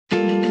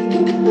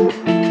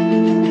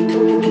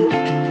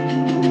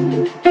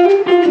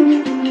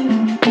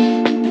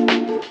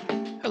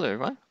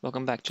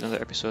back to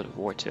another episode of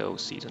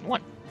Wartales Season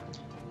 1.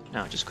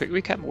 Now, just a quick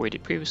recap of what we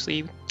did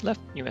previously. We left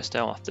New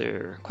Estelle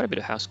after quite a bit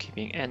of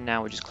housekeeping, and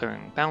now we're just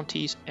clearing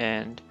bounties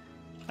and,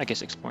 I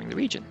guess, exploring the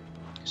region.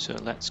 So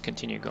let's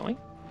continue going.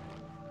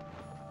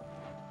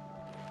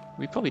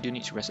 We probably do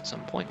need to rest at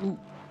some point. Ooh,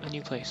 a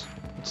new place.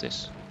 What's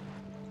this?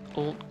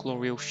 Old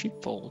Glorio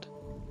Sheepfold.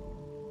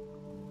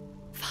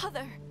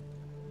 Father,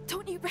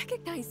 don't you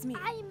recognize me?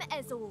 I'm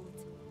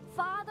Isolde.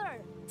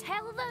 Father,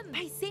 tell them.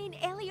 By Saint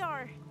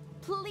Elior.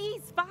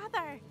 Please,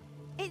 Father.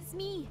 It's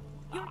me.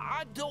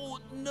 I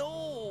don't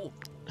know.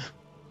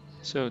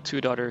 So,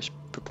 two daughters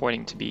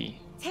purporting to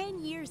be...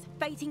 10 years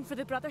fighting for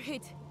the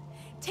Brotherhood.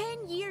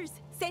 10 years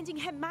sending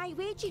him my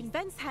way to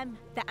convince him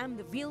that I'm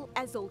the real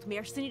Isolde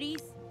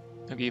mercenaries.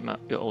 I'll give you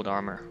your old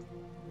armor.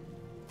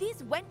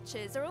 These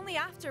wenches are only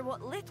after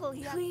what little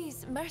he...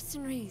 Please,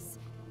 mercenaries.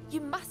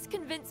 You must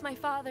convince my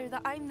father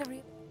that I'm the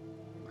real...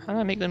 How do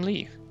I make them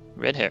leave?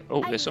 Red hair.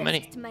 Oh, there's so many.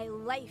 I risked my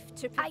life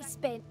to... I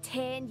spent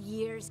 10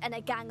 years in a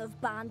gang of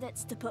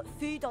bandits to put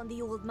food on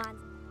the old man.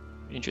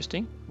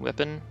 Interesting.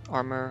 Weapon,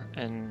 armor,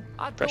 and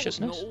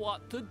preciousness. I don't know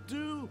what to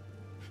do.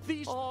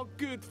 These are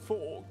good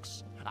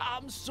folks.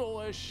 I'm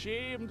so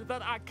ashamed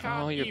that I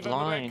can't you're even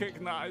blind.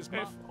 recognize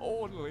them.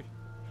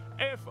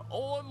 If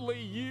only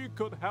you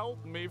could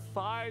help me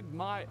find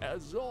my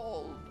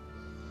Isolde.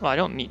 Well, I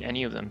don't need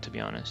any of them, to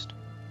be honest.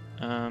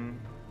 I'll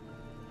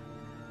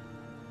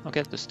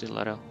get the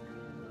stiletto.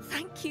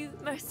 Thank you,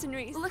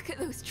 mercenaries. Look at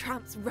those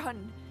tramps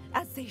run,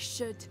 as they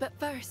should. But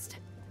first,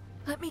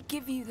 let me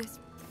give you this.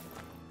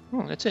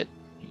 Oh, that's it.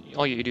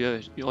 All you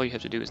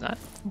have to do is that.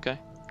 Okay.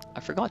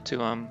 I forgot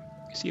to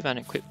see if I can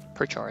equip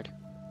Perchard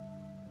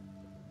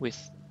with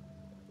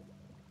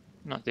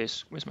not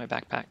this. Where's my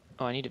backpack?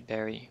 Oh, I need a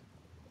berry.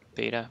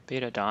 Beta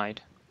died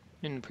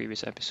in the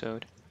previous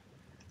episode.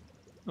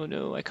 Oh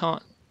no, I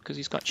can't because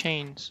he's got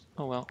chains.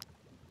 Oh well.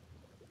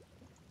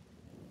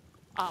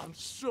 I'm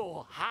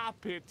so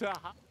happy to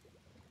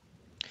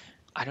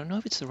I don't know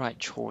if it's the right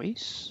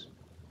choice.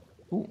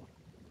 Ooh.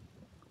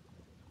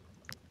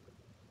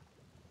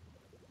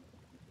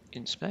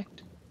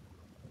 Inspect.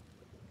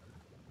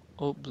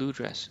 Oh, blue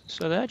dress.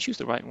 So did I choose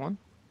the right one?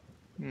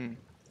 No,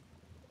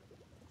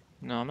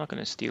 I'm not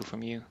gonna steal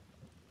from you.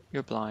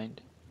 You're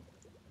blind.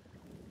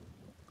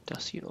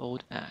 Dusty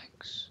old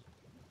axe.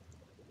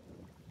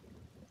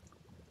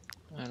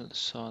 I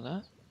saw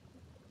that.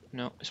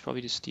 No, it's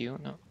probably the steel.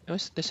 No, oh,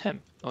 it's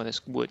hemp. Oh,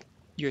 that's wood.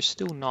 You're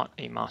still not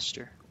a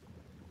master.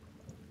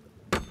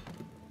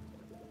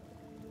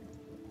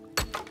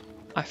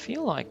 I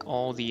feel like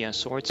all the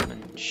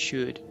swordsmen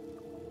should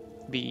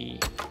be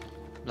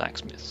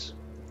blacksmiths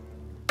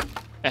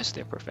as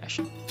their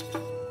profession.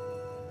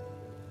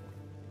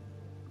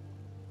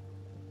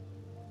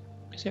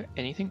 Is there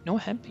anything? No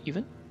hemp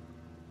even?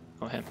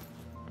 Oh, hemp.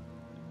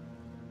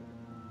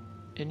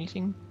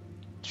 Anything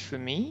for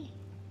me?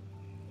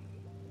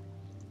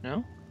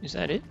 No? Is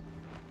that it?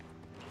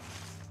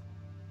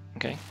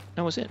 Okay,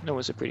 that was it. That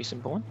was a pretty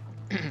simple one.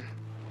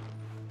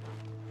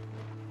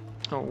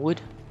 Oh, wood.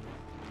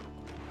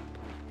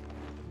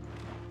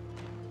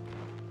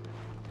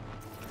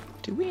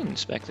 Did we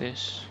inspect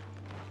this?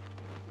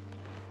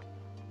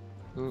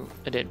 Ooh,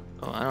 I did.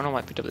 Oh, I don't know why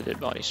I picked up the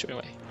dead body straight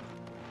away.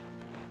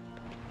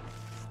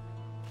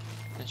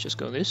 Let's just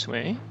go this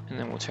way, and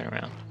then we'll turn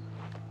around.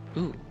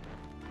 Ooh,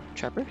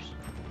 trappers?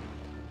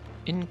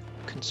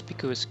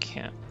 Inconspicuous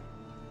Camp.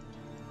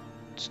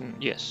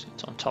 Yes,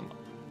 it's on top.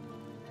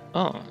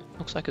 Oh,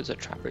 looks like it's a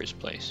trapper's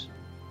place.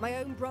 My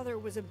own brother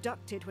was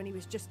abducted when he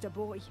was just a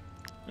boy.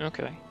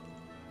 Okay.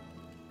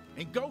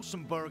 In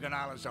Gossenburg and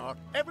Alazar,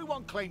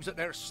 everyone claims that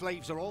their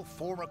slaves are all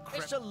former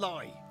criminals. It's a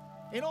lie.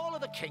 In all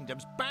of the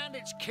kingdoms,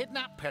 bandits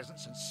kidnap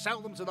peasants and sell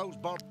them to those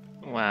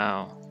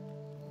Wow.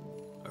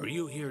 Are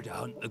you here to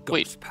hunt the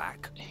ghost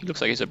pack? He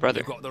looks like he's a brother.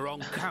 You've got the wrong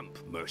camp,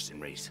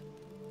 mercenaries.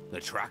 The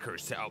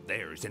trackers set up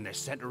theirs in the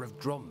center of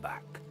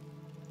Drombach.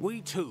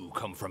 We too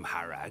come from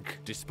Harag,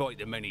 despite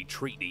the many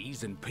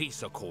treaties and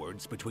peace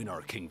accords between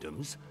our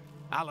kingdoms.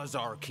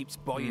 Alazar keeps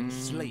buying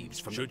slaves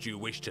from... Should you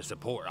wish to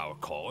support our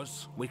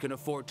cause, we can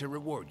afford to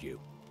reward you.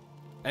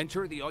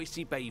 Enter the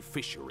Icy Bay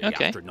fishery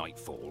after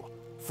nightfall.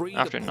 Free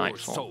the poor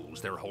souls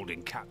they're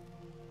holding cap.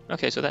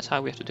 Okay, so that's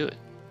how we have to do it.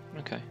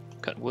 Okay,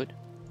 cut wood.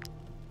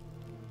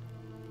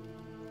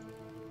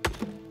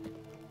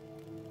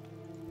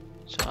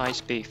 So Ice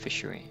Bay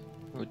fishery.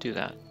 We'll do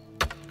that.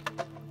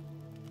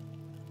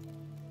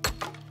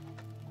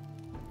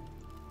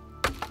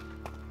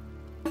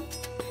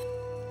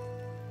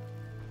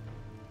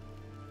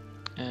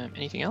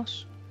 Anything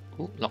else?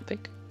 Ooh,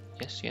 lockpick.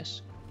 Yes,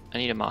 yes. I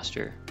need a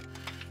master.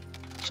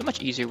 So much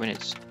easier when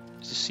it's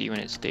to see when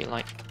it's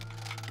daylight.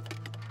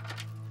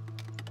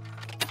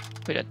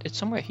 Wait, it's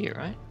somewhere here,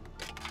 right?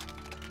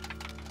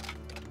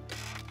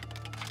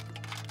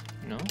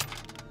 No?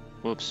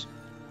 Whoops.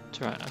 It's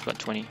alright, I've got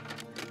 20.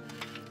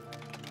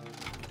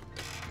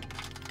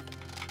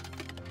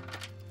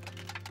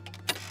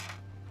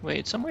 Wait,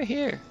 it's somewhere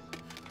here.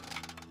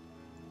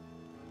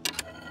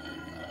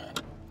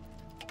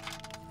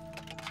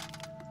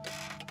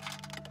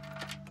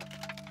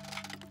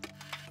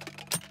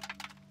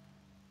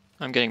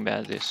 I'm getting bad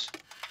at this.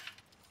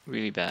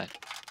 Really bad.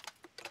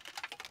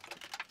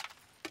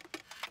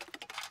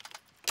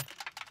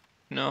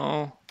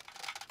 No.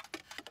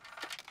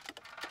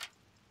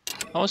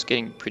 I was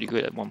getting pretty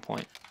good at one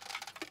point.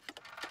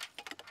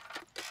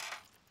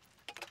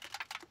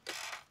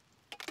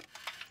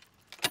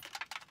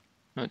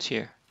 No, it's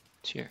here.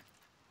 It's here.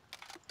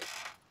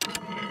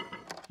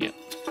 Yeah.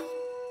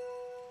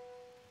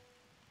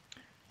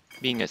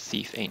 Being a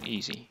thief ain't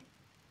easy.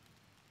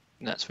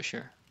 That's for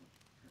sure.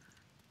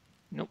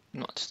 Nope,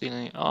 not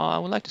stealing. Oh, I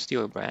would like to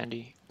steal a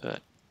brandy, but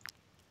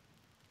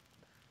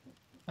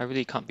I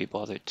really can't be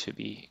bothered to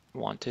be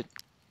wanted.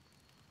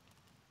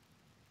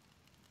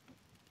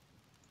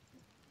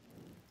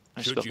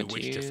 I've spoken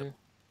to you.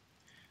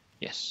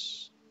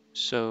 Yes.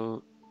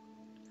 So,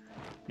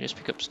 just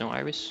pick up Snow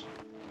Iris.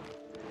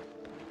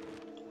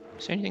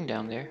 Is there anything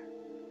down there?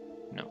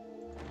 No.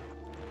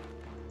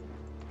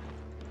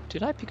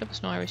 Did I pick up the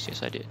Snow Iris?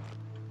 Yes, I did.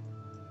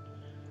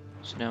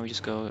 So now we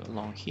just go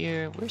along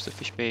here. Where's the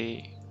fish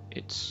bay?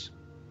 It's...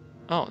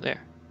 oh,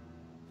 there.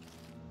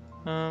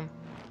 I'm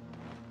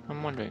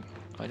wondering.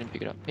 Oh, I didn't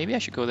pick it up. Maybe I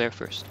should go there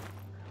first.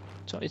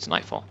 So it's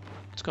nightfall.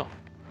 Let's go.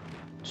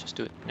 Let's just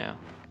do it now.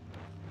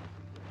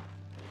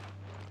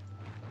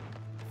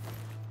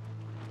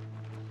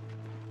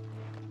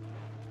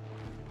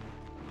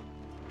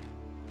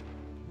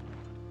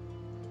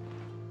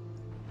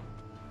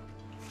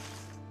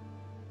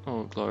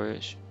 Oh,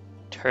 glorious.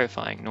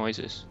 Terrifying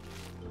noises.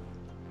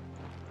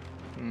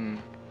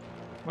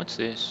 What's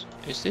this?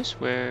 Is this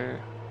where...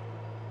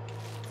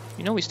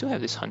 you know, we still have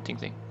this hunting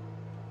thing.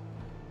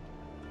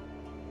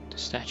 The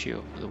statue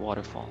of the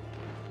waterfall.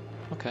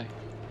 Okay.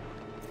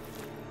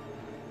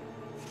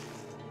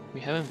 We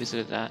haven't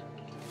visited that.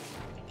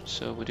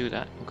 So we'll do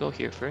that. We'll go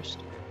here first.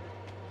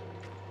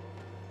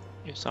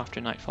 It's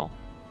after nightfall.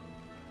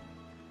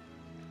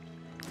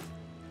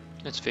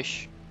 Let's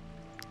fish.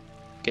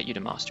 Get you to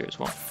master as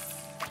well.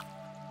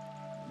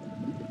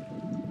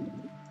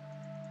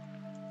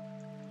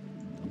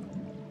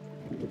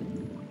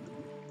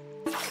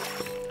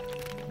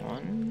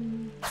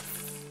 One.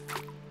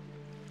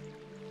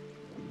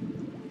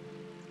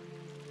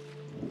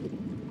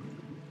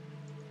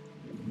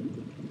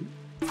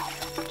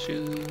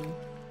 Two.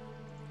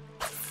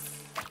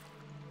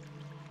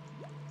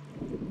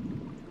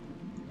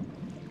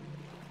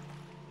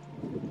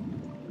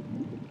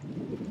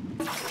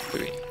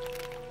 Three.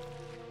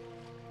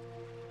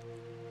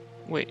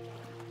 Wait,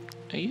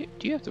 do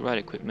you have the right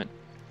equipment?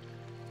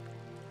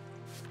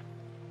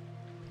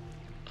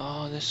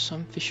 Oh, there's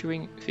some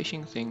fishing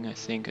thing I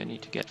think I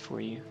need to get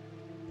for you.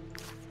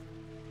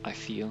 I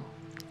feel.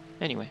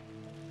 Anyway.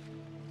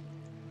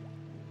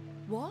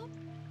 What?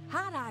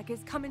 Harag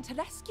is coming to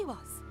rescue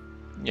us.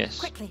 Yes.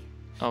 Quickly.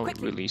 I'll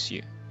quickly. release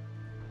you.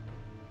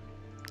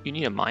 You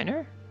need a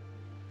miner?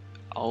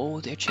 Oh,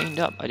 they're chained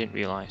up. I didn't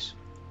realize.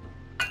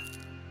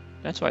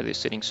 That's why they're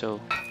sitting so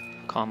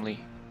calmly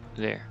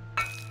there.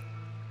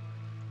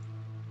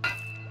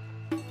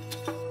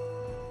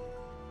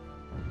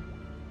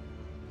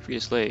 Free a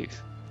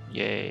slave.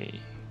 Yay.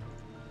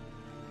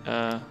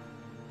 Can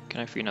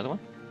I free another one?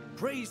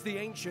 Praise the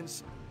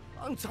ancients.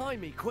 Untie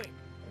me, quick.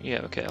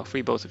 Yeah, okay, I'll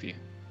free both of you.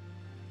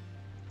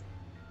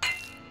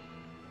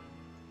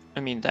 I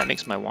mean, that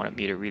makes my wanted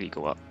meter really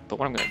go up. But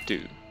what I'm gonna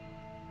do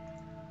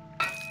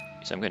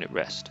is I'm gonna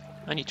rest.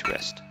 I need to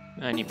rest.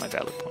 I need my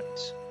valor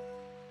points.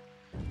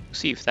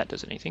 See if that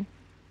does anything.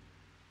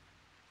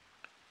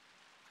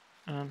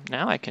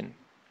 Now I can...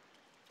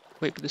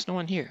 wait, but there's no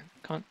one here.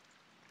 Can't...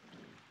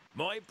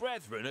 My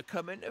brethren are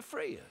coming to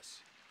free us.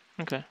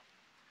 okay.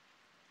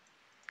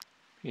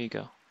 Here you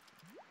go.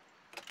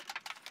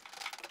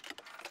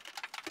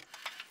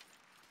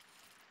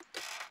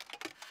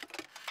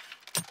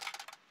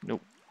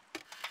 Nope.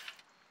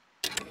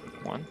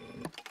 One.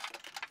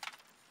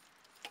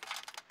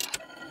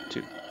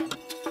 Two.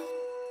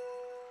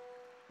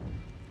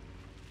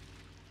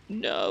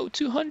 No,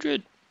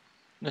 200!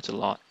 That's a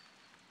lot.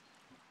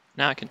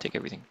 Now I can take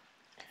everything.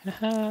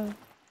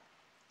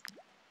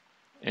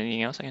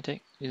 Anything else I can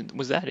take?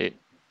 Was that it?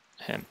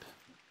 Hemp.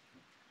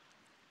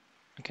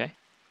 Okay.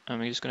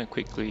 I'm just gonna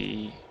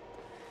quickly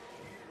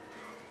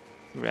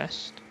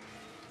rest.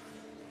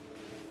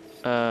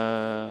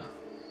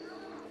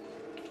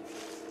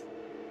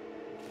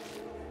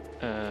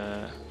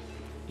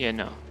 Yeah,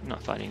 no, I'm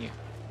not fighting you.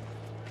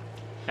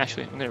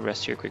 Actually, I'm gonna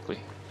rest here quickly.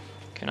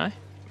 Can I?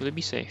 Will it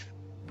be safe?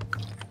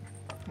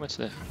 What's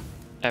the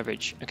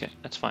average? Okay,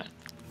 that's fine.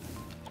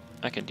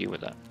 I can deal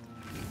with that.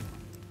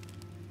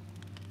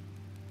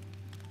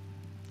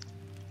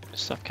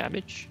 Stuffed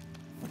cabbage.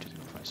 1, 2, 3,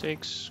 4, 5,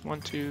 6.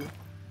 1, 2.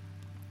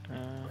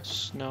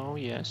 Snow,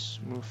 yes.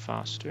 Move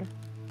faster.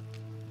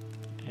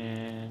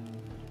 And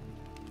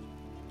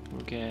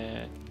we'll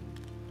get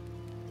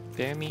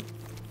bear meat.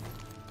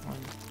 1,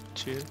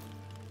 2,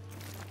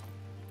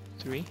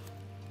 3.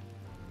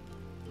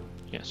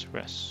 Yes,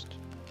 rest.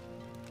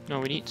 No,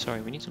 we need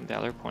some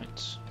valor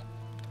points.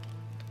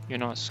 You're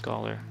not a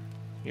scholar.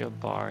 You're a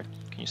bard.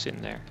 Can you sit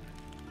in there?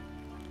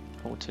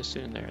 I will sit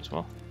in there as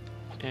well.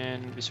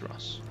 And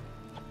Viseros.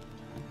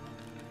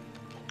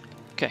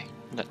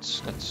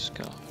 Let's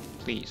go.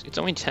 Please. It's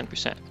only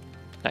 10%.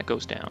 That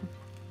goes down.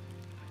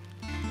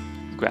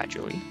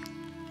 Gradually.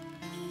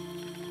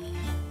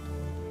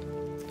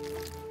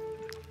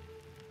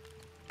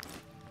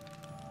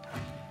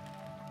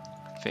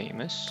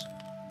 Famous.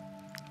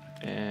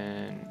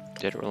 And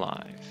Dead or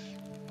Alive.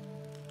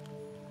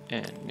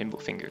 And Nimble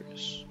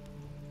Fingers.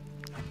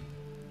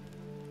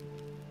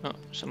 Oh,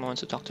 someone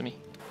wants to talk to me.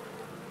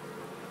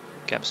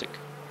 Gabsic.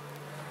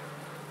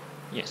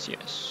 Yes,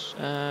 yes.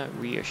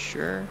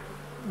 Reassure.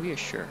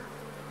 Reassure.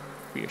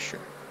 Reassure.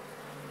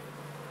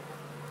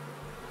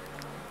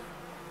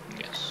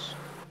 Yes.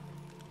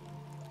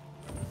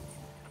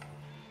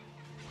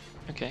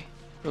 Okay.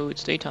 Oh,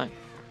 it's daytime.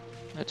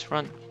 Let's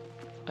run.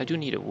 I do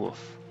need a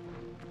wolf.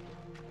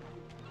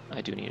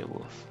 I do need a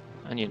wolf.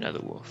 I need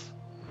another wolf.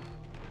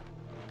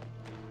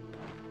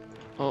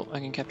 Oh, I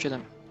can capture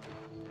them.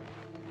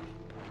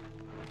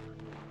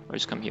 Or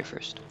just come here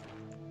first.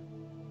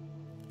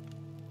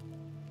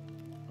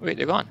 Wait,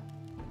 they're gone.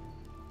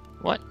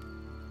 What?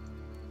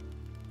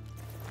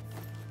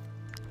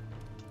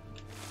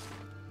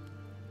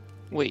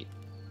 Wait.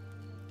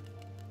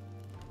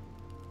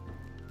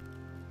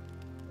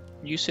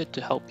 You said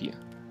to help you.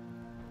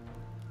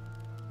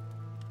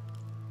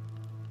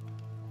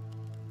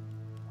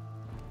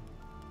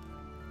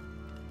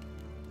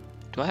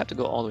 Do I have to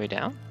go all the way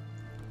down?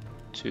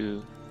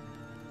 To...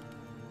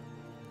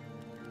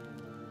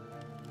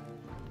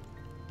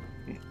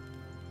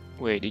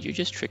 Wait, did you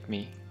just trick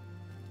me?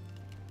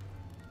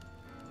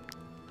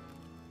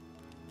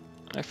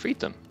 I freed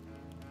them.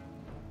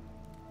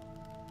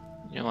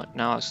 You know what?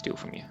 Now I'll steal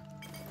from you.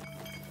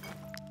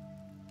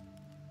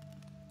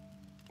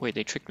 Wait,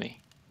 they tricked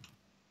me.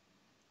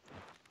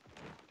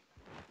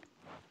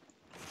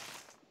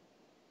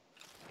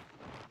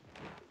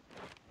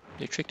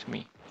 They tricked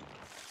me.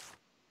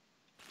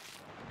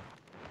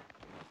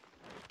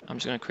 I'm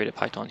just gonna create a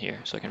python here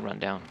so I can run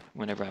down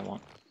whenever I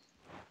want.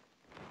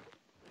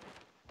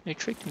 They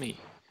tricked me.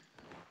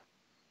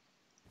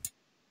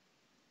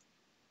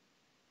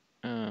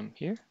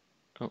 Here?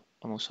 Oh,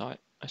 almost saw it.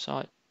 I saw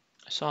it.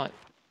 I saw it.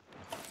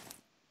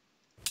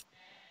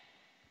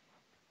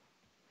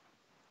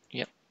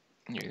 Yep.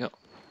 Here you go.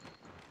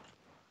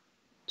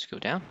 Let's go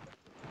down.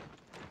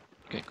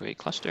 Okay, great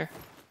cluster.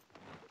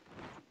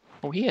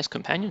 Oh, he has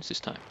companions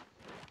this time.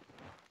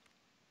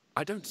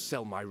 I don't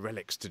sell my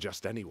relics to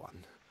just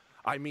anyone.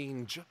 I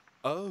mean,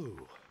 oh,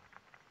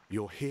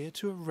 you're here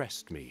to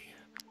arrest me.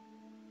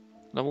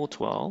 Level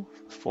 12,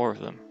 4 of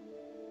them.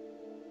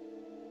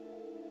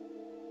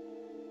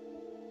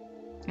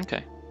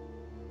 Okay.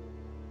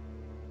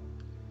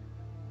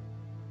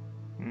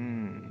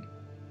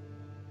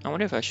 I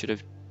wonder if I should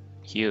have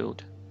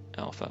healed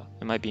Alpha.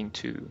 Am I being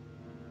too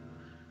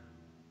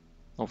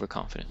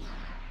overconfident?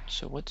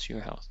 So what's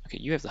your health? Okay,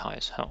 you have the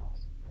highest health.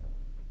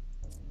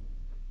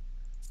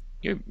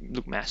 You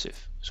look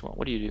massive as well.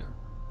 What do you do?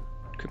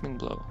 Crippling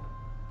blow.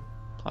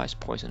 Applies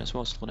poison as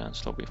well as slow down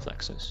slow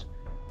reflexes.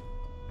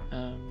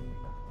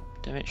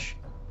 Damage.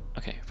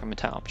 Okay, from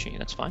attack opportunity,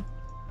 that's fine.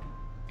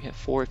 We have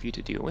 4 of you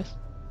to deal with.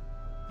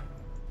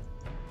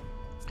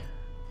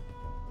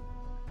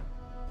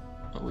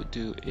 What we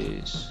do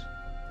is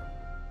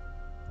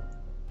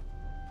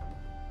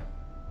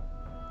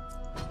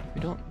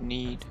we don't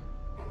need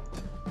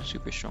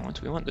super strong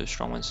ones. We want the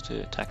strong ones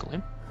to tackle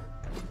him.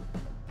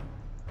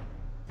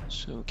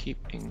 So keep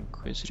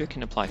Inquisitor,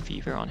 can apply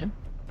fever on him.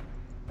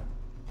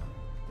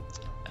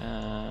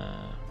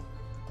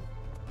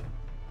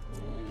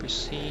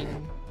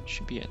 Pristine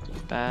should be at the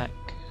back.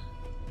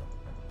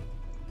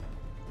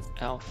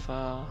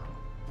 Alpha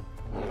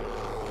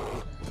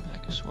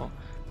back as well.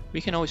 We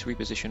can always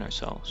reposition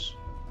ourselves.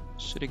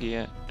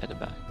 Sudigia at the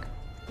back.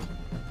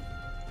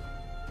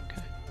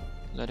 Okay.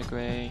 Letter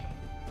Gray.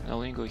 I'll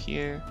only go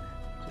here.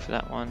 Go for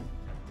that one.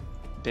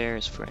 Bear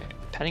is for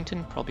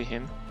Paddington, probably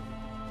him.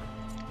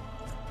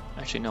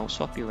 Actually, no, we'll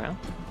swap you around.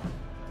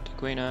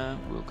 Deguena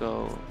will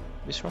go.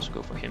 Miss Ross will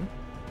go for him.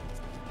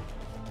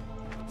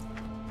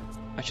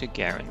 Actually,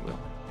 Garen will.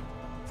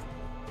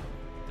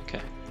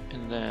 Okay.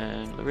 And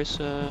then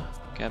Larissa,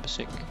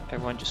 Gabasic,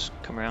 everyone just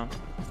come around.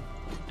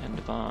 And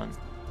Devon.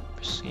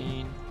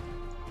 Scene.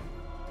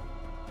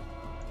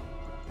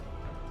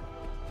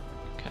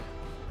 Okay.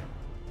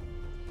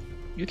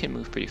 You can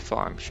move pretty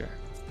far, I'm sure.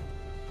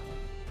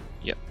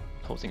 Yep,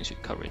 the whole thing is your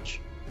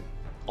coverage.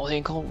 Oh, they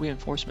can call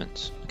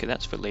reinforcements. Okay,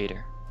 that's for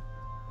later.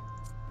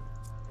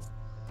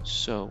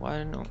 So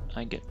why don't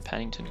I get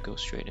Paddington to go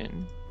straight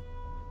in?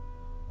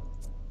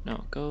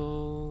 No,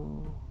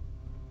 go.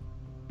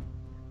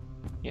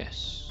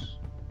 Yes.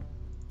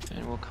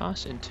 And we'll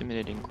cast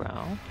Intimidating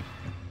Growl.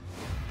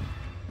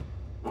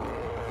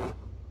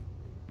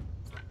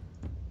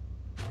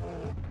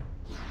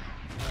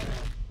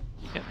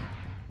 Yep.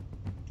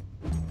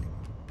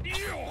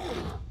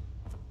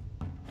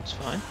 That's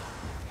fine.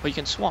 Oh, you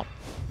can swap.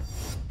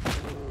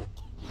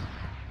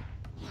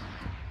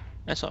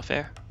 That's not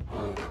fair.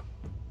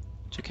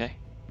 It's okay.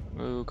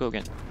 We'll go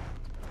again.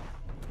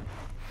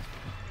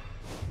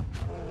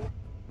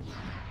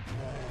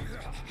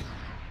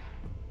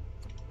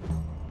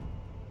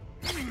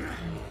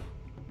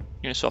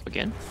 You're gonna swap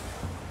again?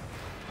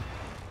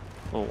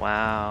 Oh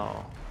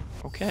wow.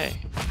 Okay.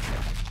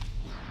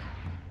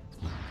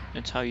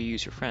 That's how you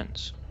use your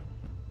friends.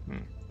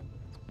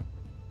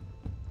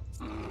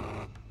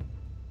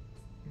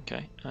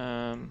 Okay.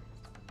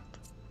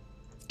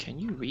 Can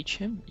you reach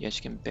him? Yes,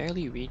 you can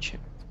barely reach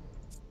him.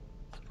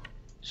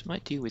 This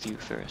might deal with you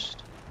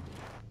first.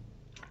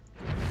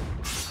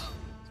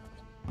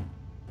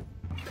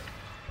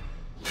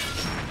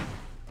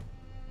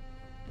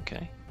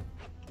 Okay.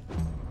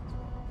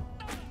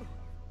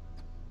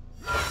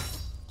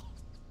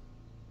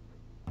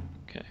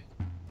 Okay.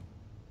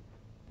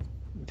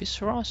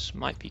 Viseros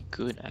might be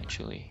good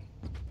actually.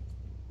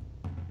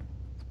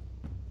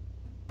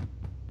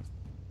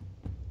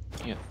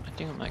 Yeah, I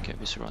think I might get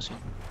Viseros in.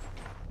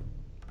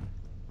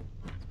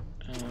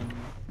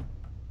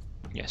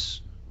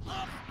 Yes.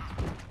 Oh,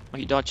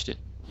 he dodged it.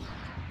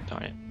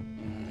 Darn it.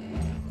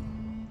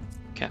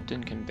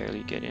 Captain can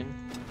barely get in.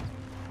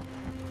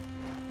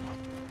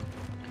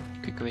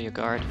 Kick away your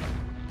guard.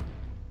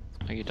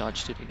 Oh, you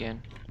dodged it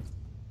again.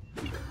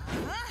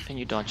 And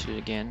you dodged it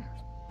again.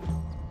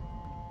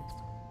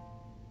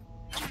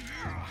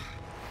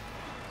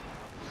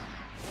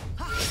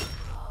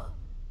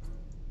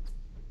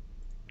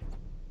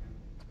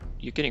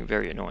 You're getting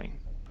very annoying.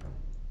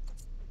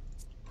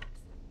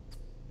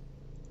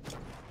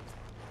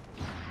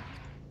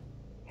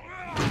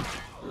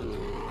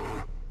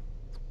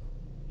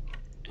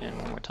 And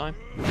one more time.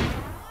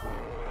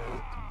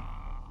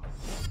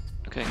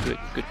 Okay,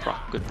 good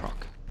proc, good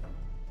proc.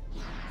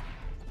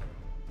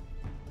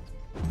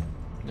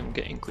 Then we'll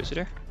get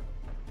Inquisitor.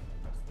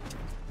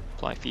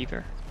 Apply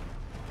Fever.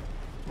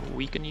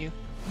 Weaken you.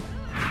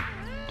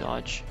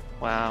 Dodge.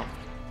 Wow.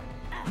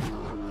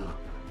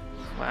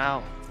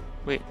 Wow.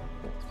 Wait.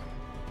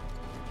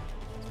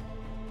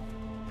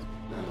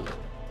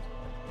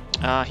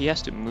 He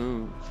has to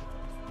move.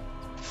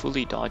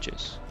 Fully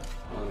dodges.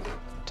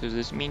 Does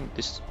this mean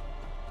this?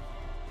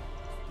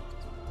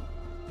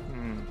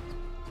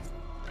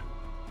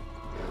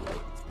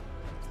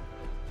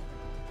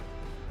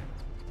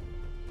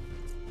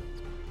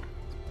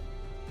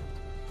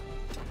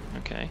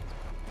 Okay.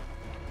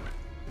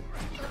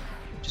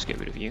 Just get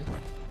rid of you.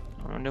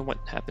 I don't know what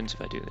happens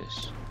if I do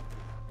this.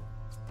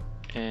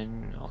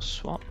 And I'll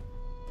swap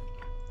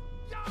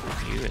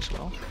you as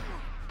well.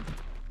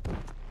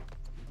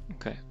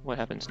 Okay, what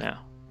happens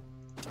now?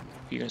 Who are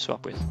you gonna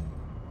swap with?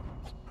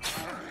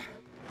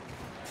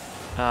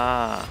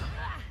 Ah.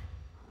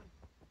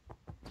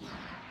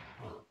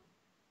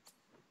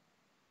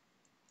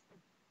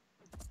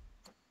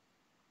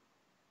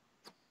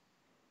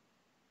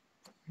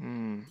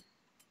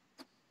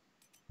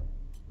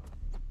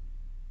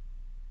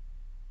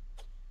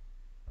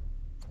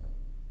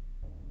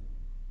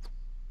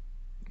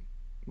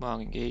 While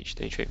engaged,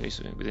 they trade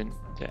places within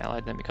the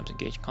ally, then becomes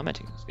engaged in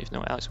combat. If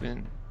no allies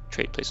within,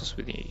 trade places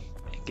with the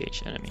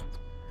engaged enemy.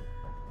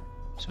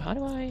 So how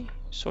do I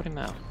sort him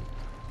out?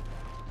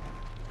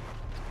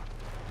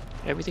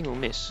 Everything will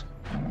miss.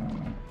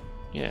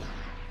 Yeah.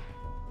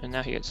 And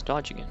now he gets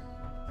dodge again.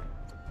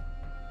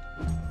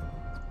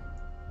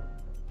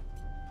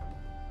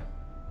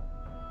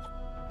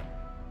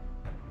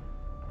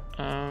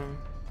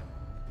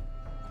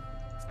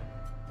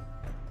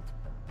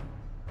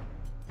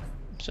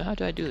 So how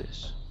do I do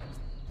this?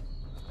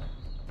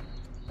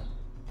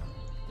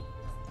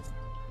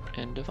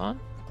 Endovan?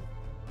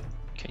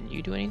 Can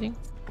you do anything?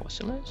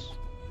 Wartales?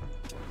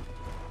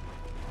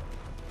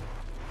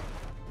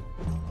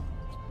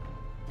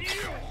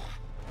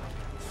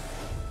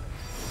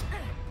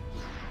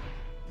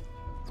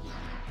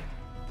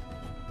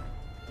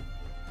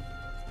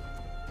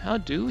 How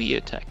do we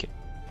attack it?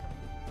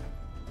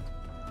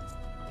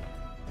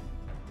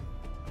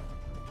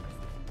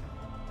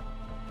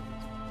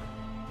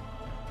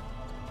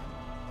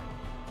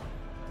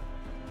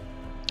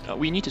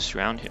 We need to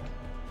surround him.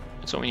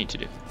 That's what we need to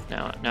do.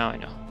 Now I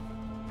know.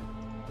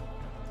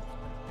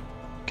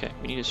 Okay,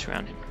 we need to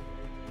surround him.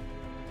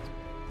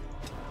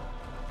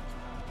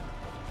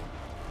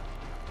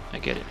 I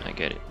get it, I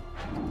get it.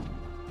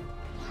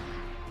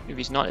 If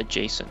he's not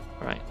adjacent,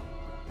 right?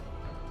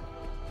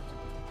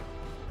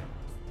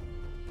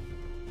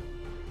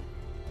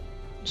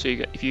 So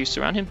you if you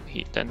surround him,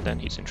 then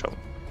he's in trouble.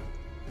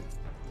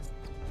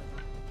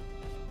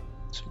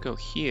 So go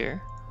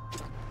here.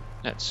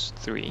 That's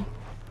 3.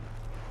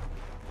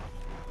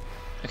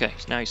 Okay,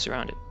 so now he's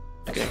surrounded.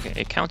 Okay,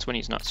 it counts when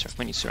he's not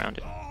when he's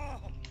surrounded.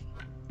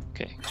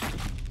 Okay,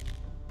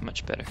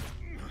 much better.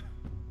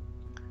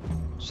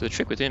 So the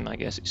trick with him, I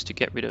guess, is to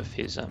get rid of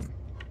his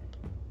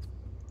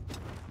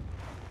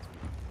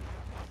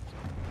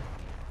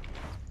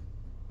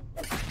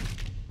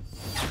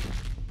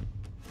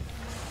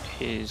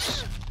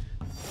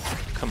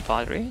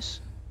compadres.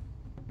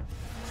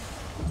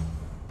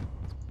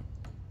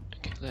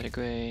 Okay, let it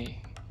gray.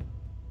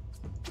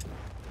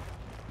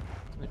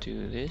 We'll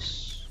do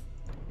this.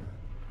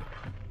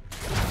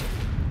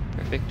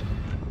 Perfect.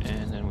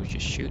 And then we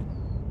just shoot.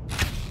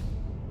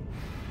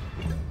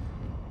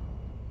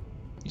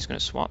 He's gonna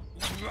swap.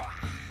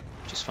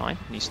 which is fine,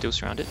 and he's still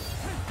surrounded.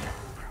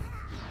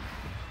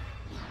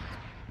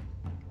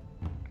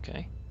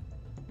 Okay.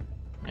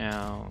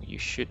 Now you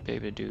should be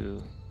able to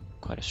do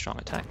quite a strong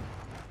attack.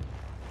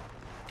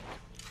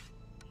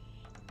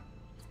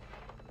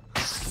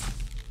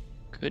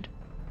 Good.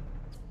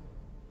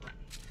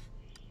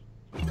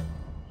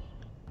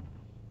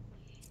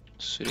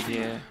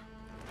 Sigig.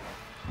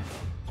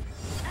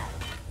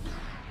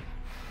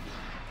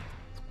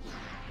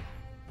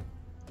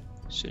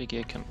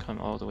 Sigig can come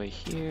all the way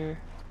here.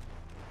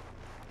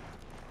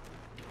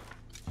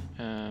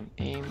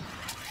 Aim,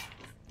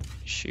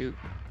 shoot,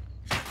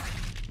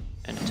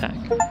 and attack.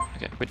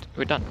 Okay,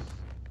 we're done.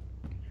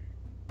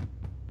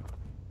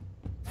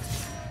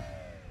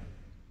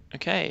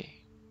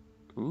 Okay.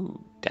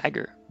 Ooh,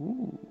 dagger.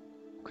 Ooh,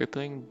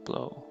 crippling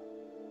blow.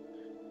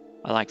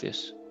 I like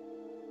this.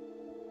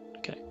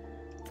 Okay,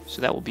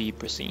 so that will be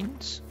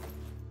Brasine's.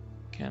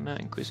 Gamma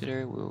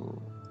Inquisitor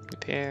will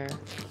repair,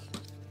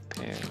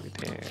 repair,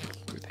 repair,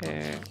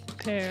 repair,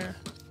 repair.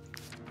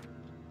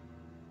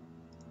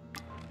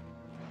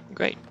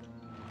 Great.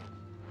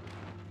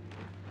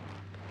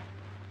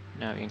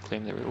 Now we can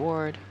claim the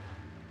reward.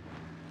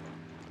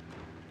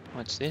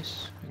 What's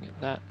this? We get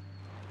that.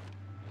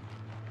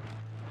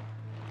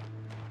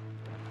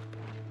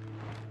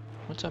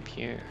 What's up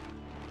here?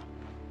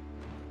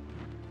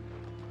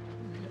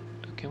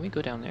 Can we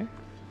go down there?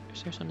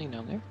 Is there something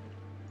down there?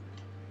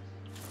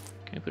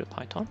 Can we put a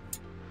python?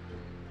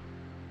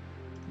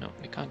 No,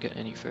 we can't get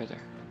any further.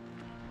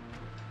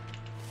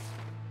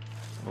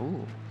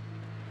 Oh.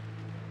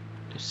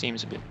 This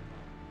seems a bit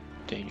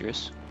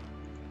dangerous.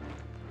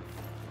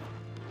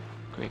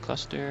 Grey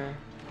cluster.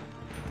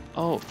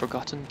 Oh,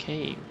 forgotten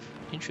cave.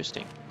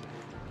 Interesting.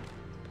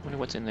 Wonder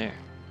what's in there.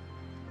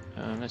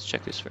 Let's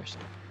check this first.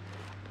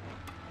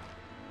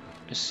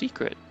 A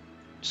secret.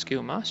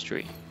 Skill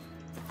mastery.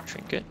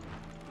 Trinket.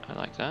 I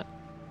like that.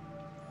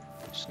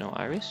 Snow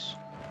iris.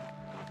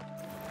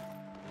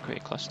 Grey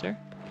cluster.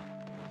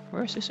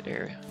 Where is this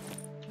area?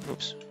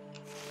 Oops.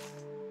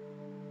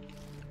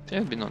 I've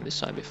never been on this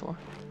side before.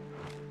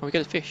 Oh, we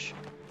got a fish.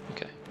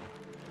 Okay.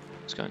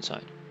 Let's go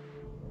inside.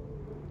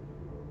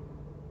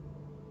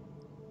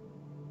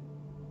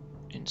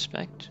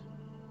 Inspect.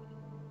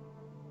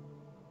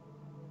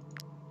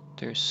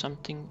 There's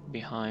something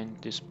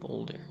behind this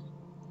boulder.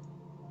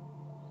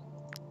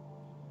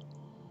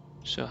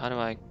 So how do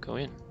I go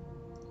in?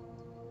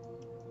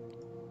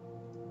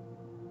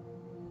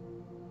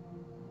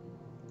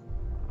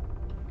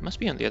 It must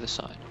be on the other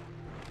side.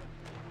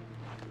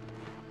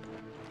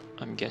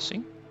 I'm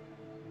guessing.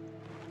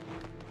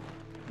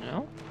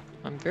 No?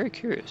 I'm very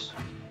curious.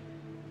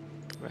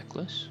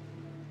 Reckless.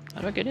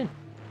 How do I get in?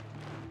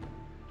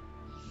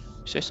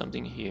 Is there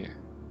something here?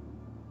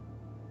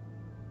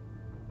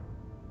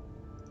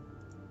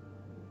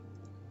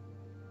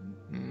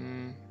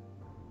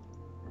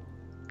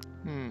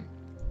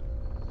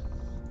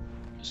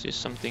 Is this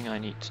something I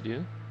need to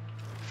do?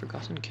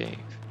 Forgotten cave.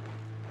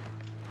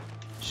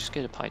 Let's just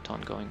get a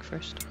python going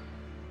first.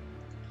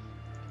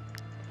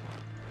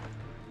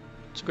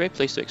 It's a great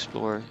place to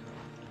explore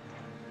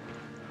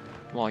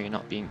while you're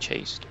not being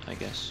chased, I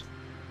guess.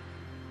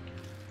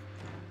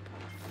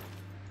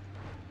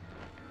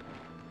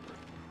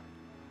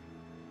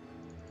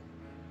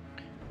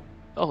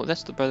 Oh,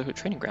 that's the Brotherhood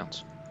Training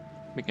Grounds.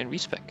 We can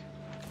respec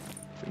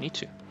if we need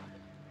to.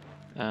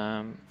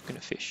 I'm gonna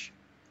fish.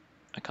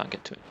 I can't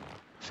get to it.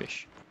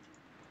 Fish.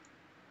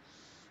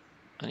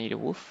 I need a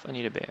wolf, I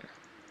need a bear.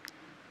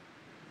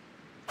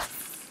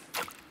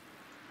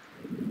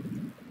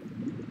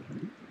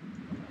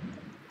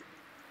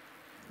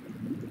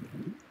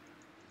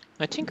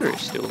 My tinker is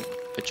still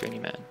a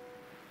journeyman,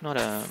 not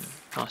a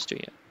master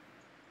yet.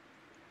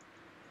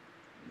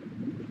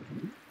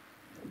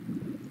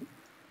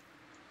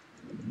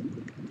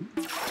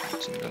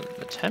 It's in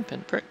the temp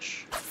and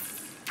perch.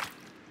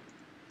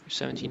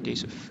 17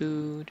 days of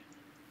food.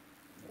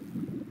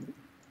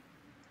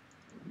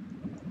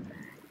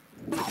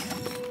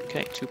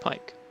 Okay, 2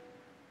 pike.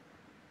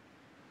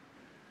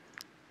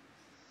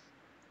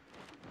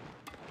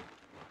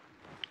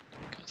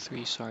 Got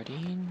 3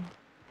 sardine.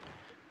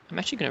 I'm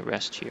actually gonna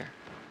rest here.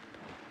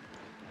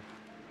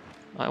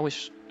 I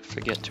always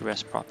forget to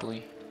rest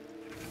properly.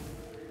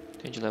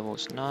 Danger level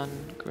is none.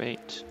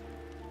 Great.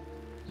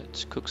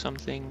 Let's cook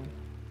something.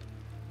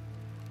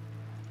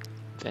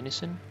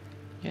 Venison?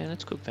 Yeah,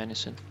 let's cook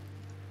venison.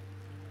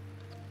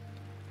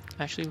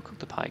 Actually, we'll cook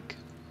the pike.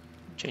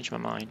 Change my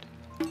mind.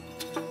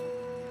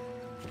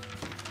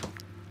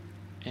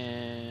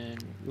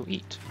 And we'll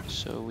eat.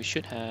 So we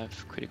should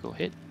have critical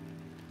hit.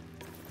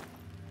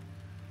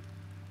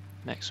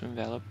 Maximum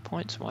valor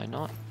points, why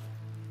not?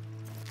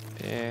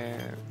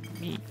 Bear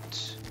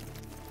meat.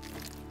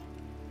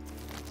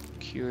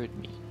 Cured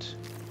meat.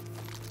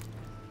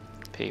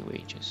 Pay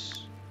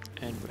wages.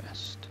 And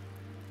rest.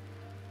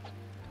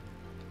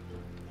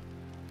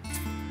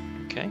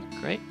 Okay,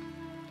 great.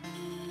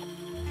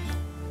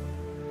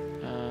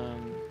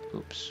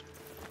 Oops.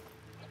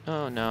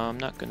 Oh no, I'm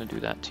not gonna do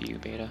that to you,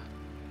 Beta.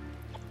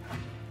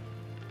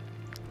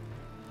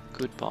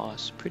 Food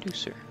boss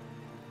producer.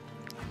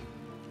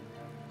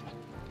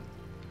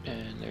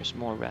 And there's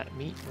more rat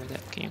meat where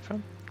that came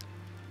from.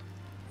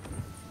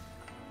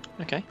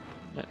 Okay,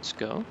 let's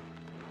go.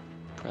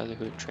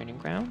 Brotherhood Training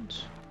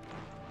Grounds.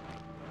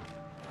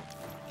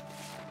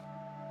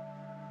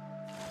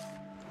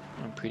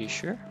 I'm pretty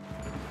sure.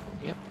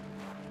 Yep.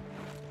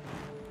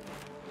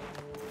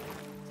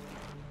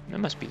 That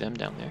must be them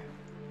down there.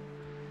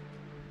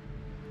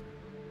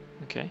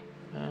 Okay.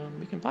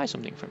 We can buy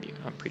something from you,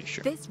 I'm pretty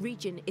sure. This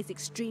region is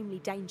extremely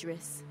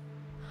dangerous.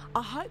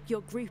 I hope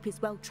your group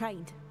is well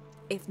trained.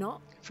 If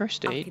not,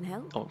 First aid. I can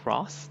help. Oh,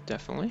 Wrath,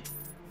 definitely.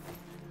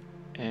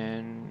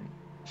 And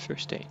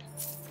first aid.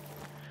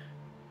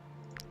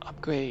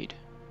 Upgrade.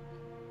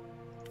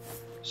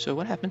 So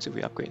what happens if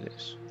we upgrade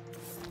this?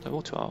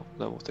 Level 12,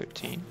 level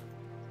 13.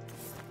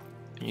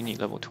 And you need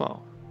level 12.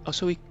 Oh,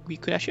 so we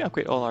could actually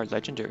upgrade all our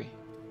legendary.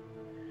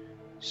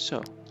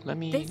 So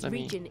This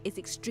region is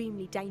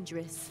extremely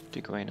dangerous.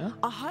 Deguena.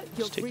 I hope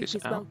your Let's take group this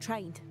is out. well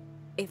trained.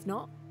 If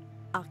not,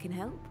 I can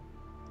help.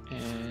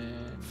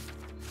 And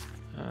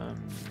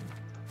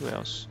who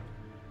else?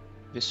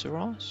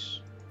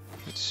 Viseros.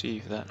 Let's see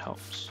if that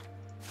helps.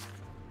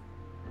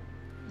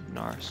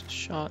 Nars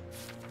shot.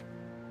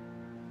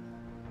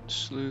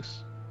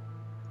 Sleuth.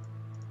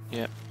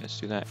 Yep, let's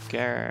do that.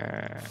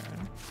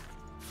 Garen.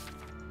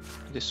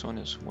 This one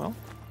as well.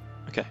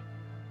 Okay,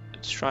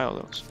 let's try all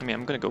those. I mean,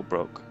 I'm gonna go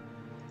broke.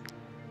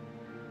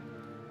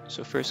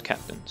 So first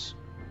captains.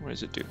 What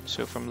does it do?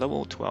 So from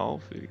level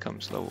 12 it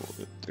becomes level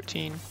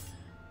 13.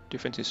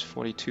 Difference is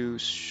 42.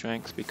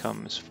 Strength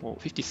becomes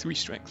 53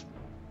 strength.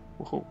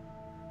 Woohoo!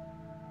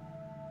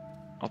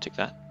 I'll take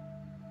that.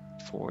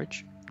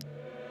 Forge.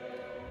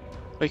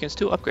 Oh, you can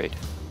still upgrade.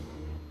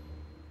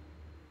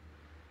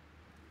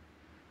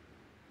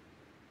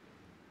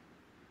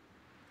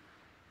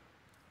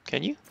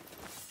 Can you?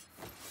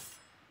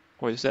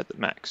 Or is that the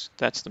max?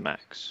 That's the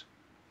max.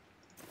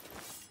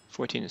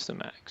 14 is the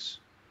max.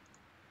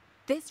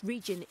 This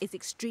region is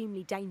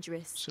extremely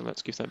dangerous. So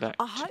let's give that back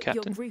I to hope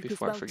Captain your group is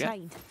before I well forget.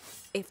 trained.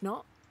 If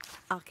not,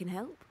 I can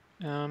help.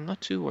 I'm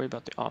not too worried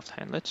about the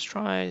offhand. Let's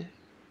try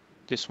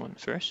this one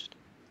first.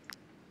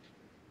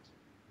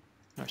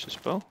 Narcissus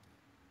bow.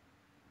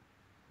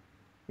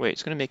 Wait,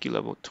 it's gonna make you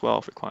level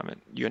 12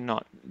 requirement. You're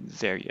not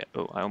there yet.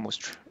 Oh, I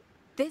almost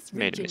This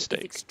made a region is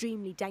mistake.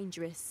 extremely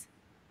dangerous.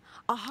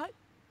 I hope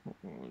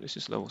Oh, this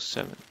is level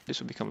 7. This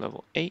will become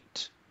level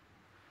 8.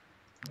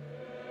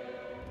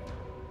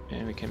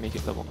 And we can make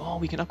it level... Oh,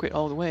 we can upgrade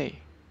all the way.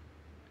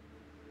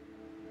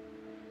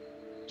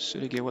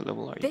 Sigig, what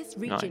level are you? this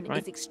region 9,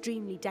 right? is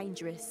extremely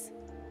dangerous.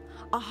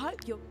 I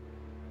hope you're...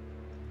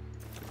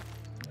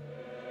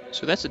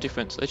 So that's the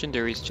difference.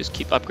 Legendaries just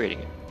keep upgrading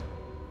it.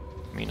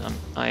 I mean,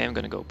 I am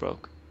gonna go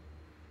broke.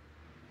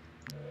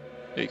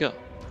 There you go.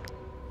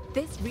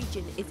 This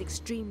region is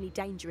extremely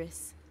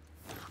dangerous.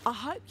 I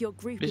hope your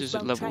group This is is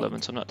well at level trained.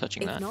 11, so I'm not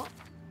touching If that. not,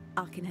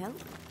 I can help.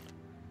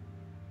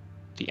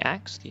 The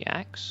axe, the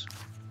axe.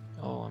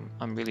 Oh,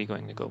 I'm really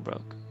going to go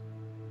broke.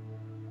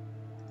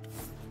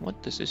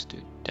 What does this do?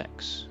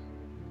 Dex.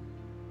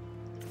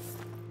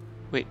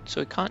 Wait, so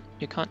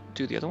you can't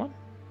do the other one?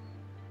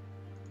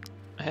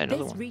 I had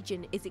another This one.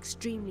 region is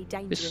extremely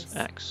dangerous. This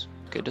axe.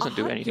 Okay, it doesn't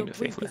do anything to your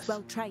group Faithless. is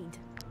well trained.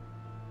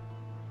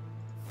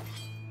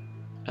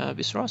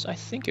 Viseros, I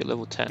think you're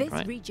level 10, This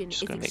right? region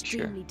Just is gonna make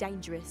sure. extremely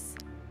dangerous.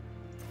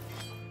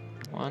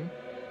 1,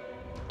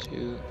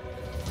 2,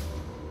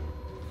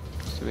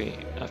 3.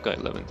 I've got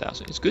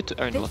 11,000. It's good to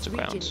earn This lots of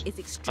region crowns. is I'm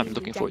extremely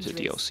looking forward to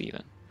dangerous. DLC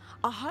then.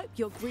 I hope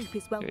your group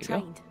is well There you go.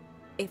 trained.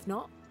 If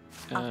not,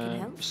 I can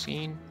help.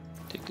 Scene.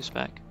 Take this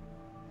back.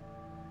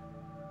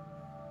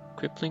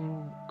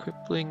 Crippling.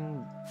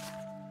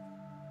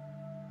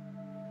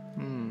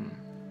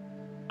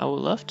 I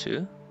would love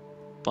to,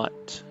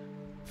 but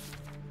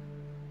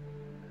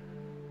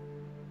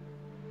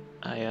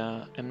I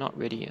am not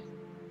ready yet.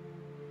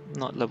 I'm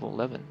not level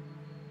 11.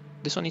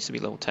 This one needs to be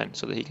level 10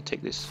 so that he can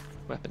take this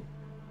weapon.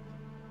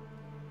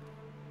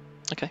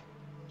 Okay.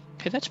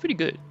 Okay, that's pretty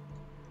good.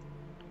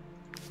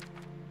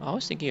 I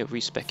was thinking of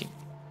respecking.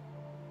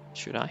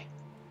 Should I?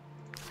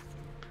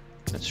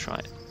 Let's try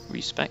it.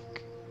 Respec.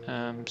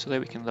 So that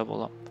we can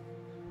level up.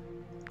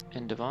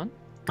 Endeavon.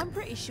 I'm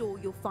pretty sure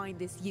you'll find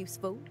this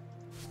useful.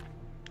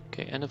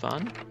 Okay,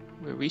 Endeavon.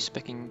 We're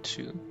respecking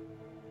to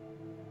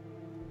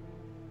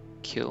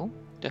kill.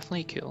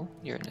 Definitely kill.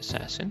 You're an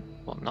assassin.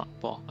 Well, not.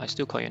 Well, I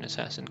still call you an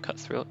assassin.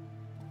 Cutthroat.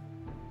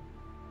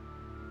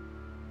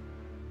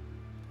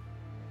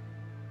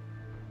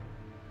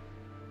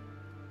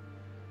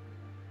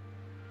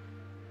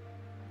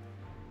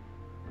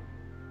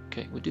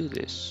 Okay, we'll do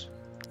this.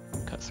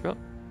 Cutthroat.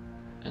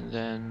 And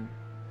then...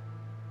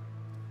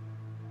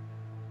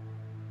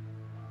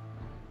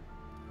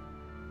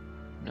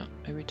 No,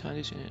 every time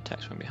these unit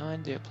attacks from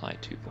behind, they apply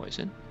 2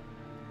 poison.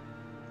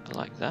 I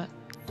like that.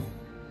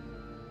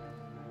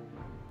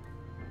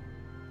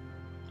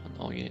 On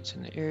all units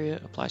in the area,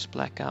 applies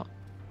blackout.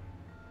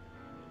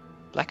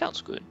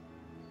 Blackout's good.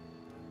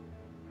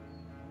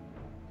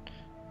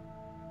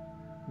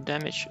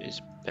 Damage is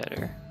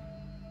better.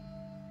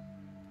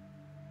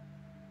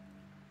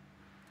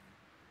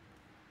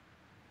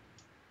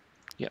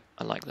 Yep,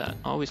 I like that.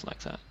 I always like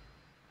that.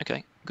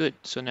 Okay, good.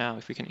 So now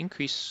if we can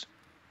increase...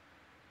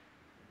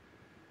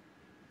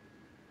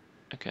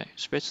 Okay,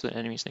 spreads to the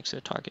enemies next to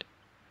the target.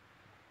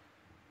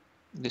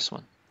 This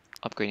one.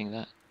 Upgrading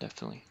that,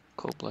 definitely.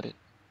 Cold-blooded.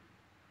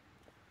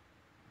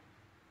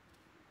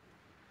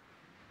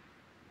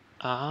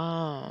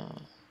 Ah.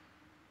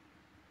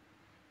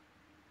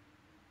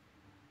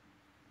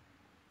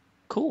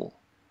 Cool.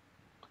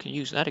 I can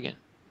use that again.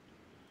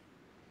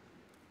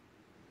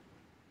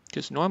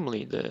 Because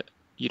normally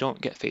you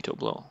don't get Fatal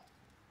Blow.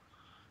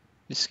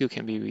 This skill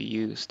can be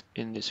reused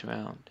in this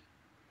round.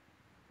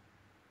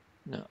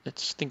 No,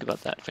 let's think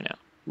about that for now.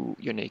 Ooh,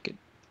 you're naked.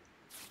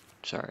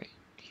 Sorry.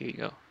 Here you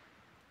go.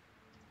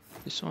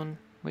 This one,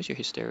 where's your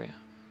hysteria?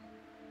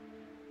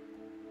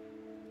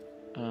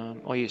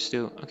 Oh, you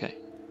still, okay.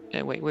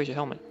 Wait, where's your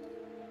helmet?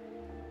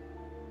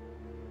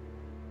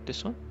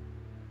 This one?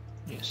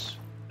 Yes.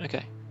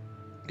 Okay.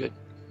 Good.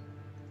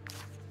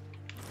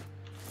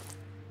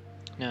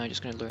 Now I'm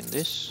just gonna learn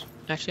this.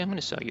 Actually, I'm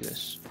gonna sell you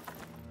this.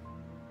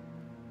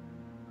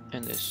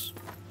 And this.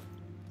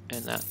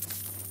 And that.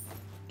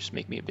 Just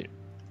make me a bit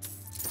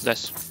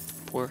less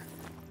poor.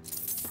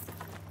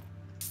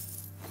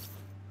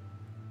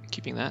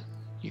 Keeping that.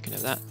 You can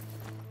have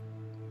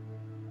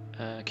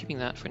that. Keeping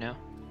that for now.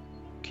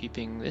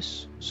 Keeping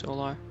this.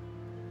 Solar.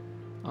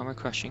 Armor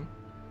crushing.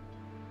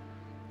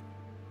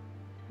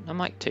 I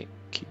might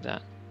keep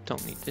that.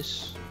 Don't need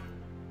this.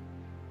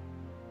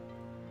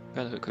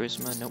 Brotherhood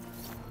charisma. Nope.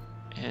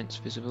 Enhance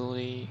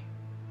visibility.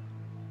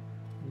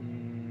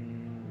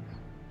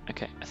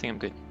 Okay, I think I'm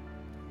good.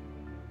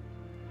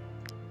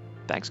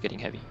 Bag's getting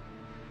heavy.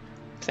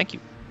 Thank you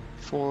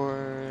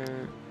for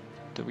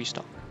the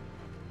restock.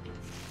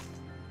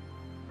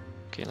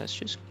 Okay, let's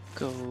just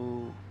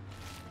go...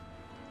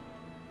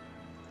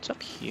 What's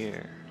up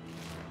here?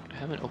 I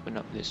haven't opened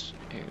up this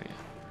area.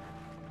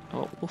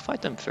 Oh, we'll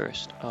fight them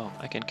first. Oh,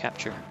 I can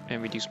capture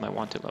and reduce my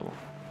wanted level.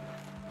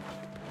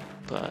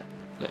 But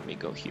let me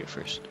go here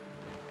first.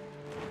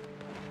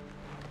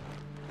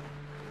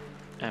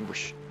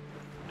 Ambush.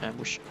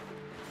 Ambush.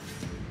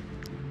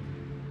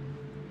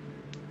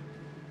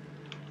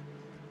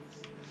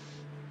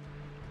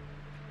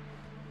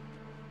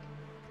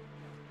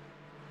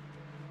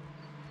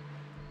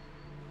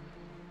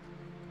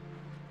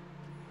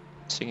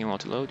 Singing while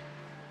to load.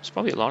 There's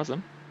probably a lot of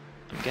them,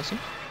 I'm guessing.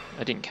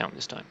 I didn't count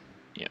this time.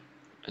 Yeah,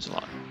 there's a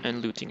lot.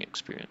 And looting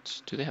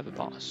experience. Do they have a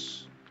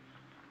boss?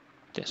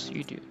 Yes,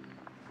 you do.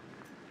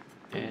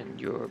 And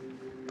your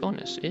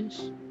bonus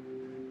is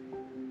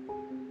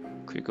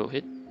critical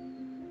hit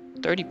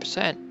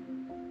 30%.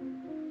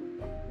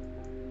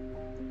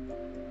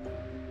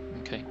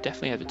 Okay,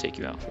 definitely have to take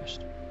you out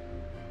first.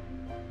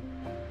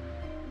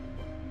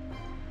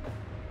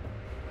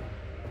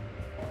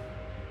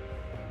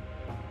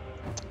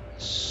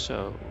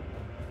 So,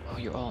 oh,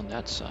 you're all on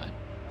that side.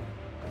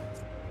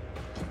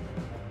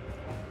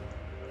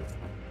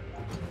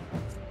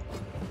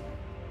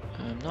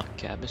 I'm not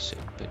Gabasic,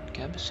 but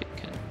Gabasic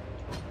can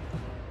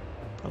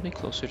probably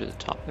closer to the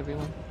top,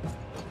 everyone.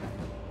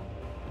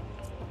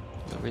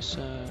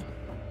 Larissa,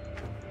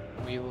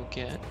 we will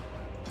get...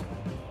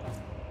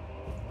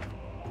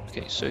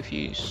 Okay, so if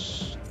you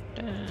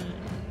stand...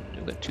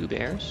 We've got 2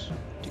 bears.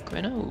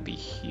 Dugrena will be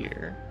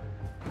here.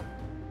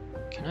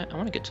 Can I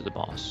want to get to the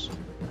boss.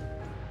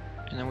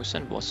 And then we'll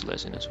send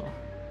Wartales in as well.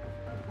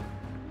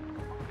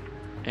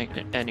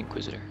 And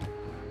Inquisitor.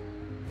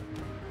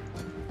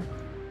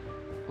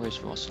 Where's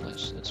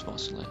Wartales? That's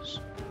Wartales.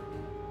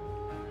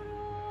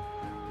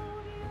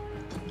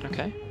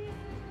 Okay.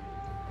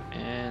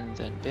 And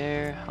then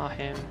Bear,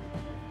 Hahem,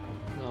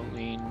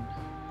 Lolene,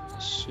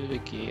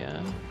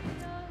 Sudagia,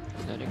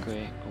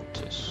 Ledigray,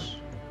 Otis.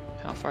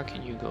 How far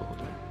can you go?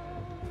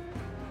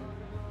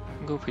 You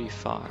can go pretty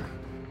far.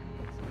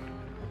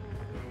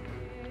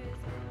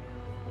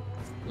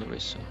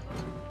 Larissa.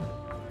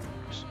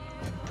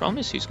 Problem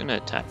is he's gonna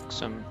attack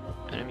some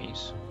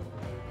enemies.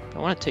 But I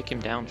want to take him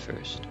down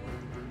first.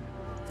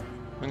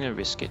 I'm gonna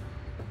risk it.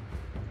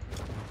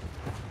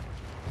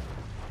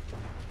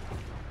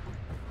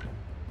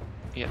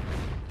 Yep.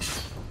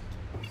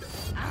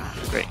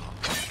 Great.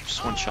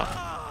 Just one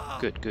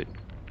shot. Good, good.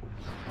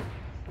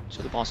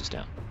 So the boss is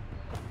down.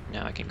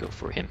 Now I can go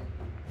for him.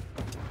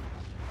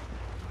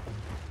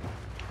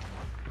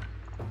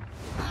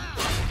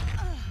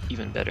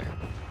 Even better.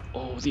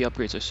 Oh, the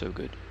upgrades are so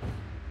good.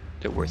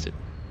 They're worth it.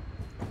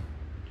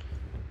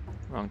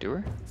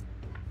 Wrongdoer.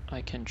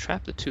 I can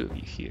trap the 2 of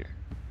you here.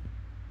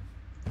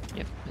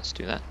 Yep, let's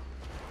do that.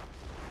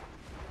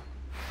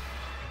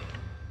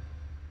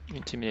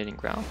 Intimidating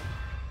growl.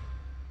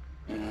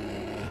 Okay.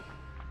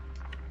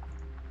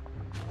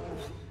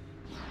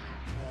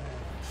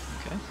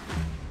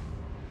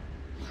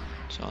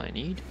 That's all I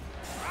need.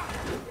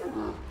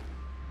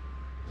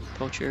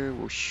 Poacher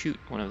will shoot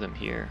one of them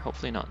here.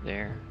 Hopefully not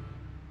there.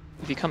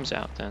 If he comes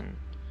out, then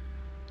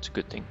it's a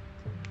good thing.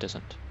 If it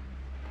doesn't.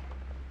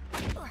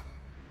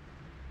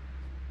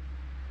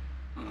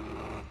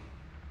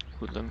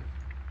 Hoodlum.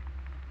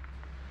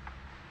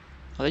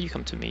 I'll let you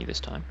come to me this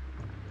time.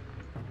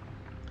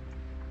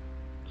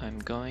 I'm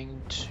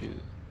going to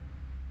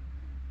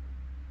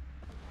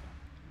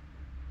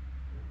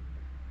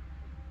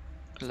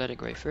let it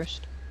gray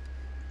first.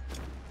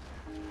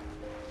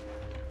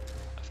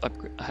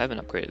 I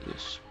haven't upgraded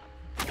this.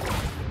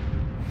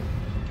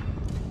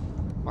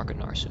 Market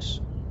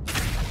Narcissus.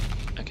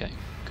 Okay,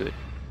 good.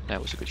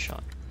 That was a good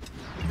shot.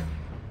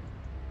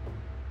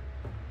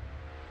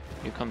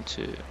 You come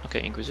to...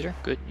 Okay, Inquisitor.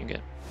 Good, you get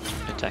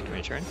attack in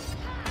return.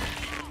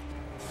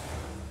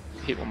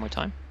 Hit one more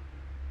time.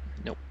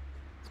 Nope.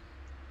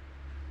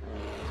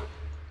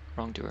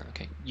 Wrongdoer.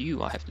 Okay,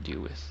 you I have to deal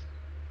with.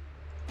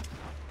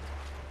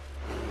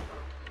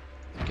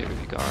 Get rid of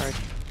your guard.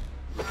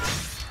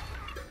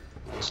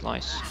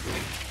 Slice.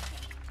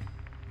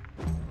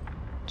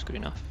 It's good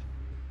enough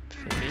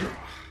for me.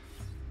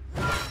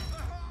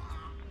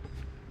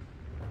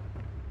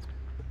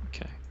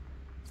 Okay.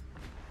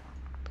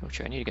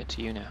 Poacher, I need to get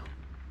to you now.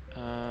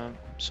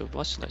 So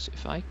Wartales,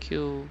 if I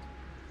kill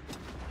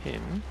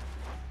him...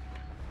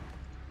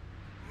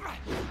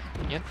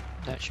 Yep,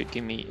 that should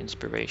give me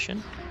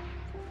inspiration.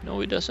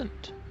 No, it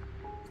doesn't.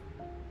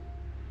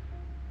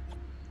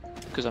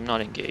 Because I'm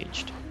not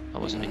engaged. I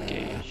wasn't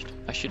engaged.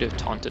 I should have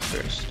taunted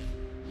first.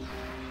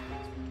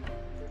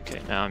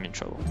 Okay, now I'm in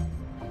trouble.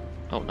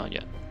 Oh, not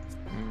yet.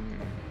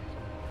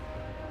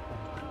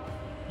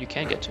 You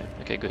can get to him.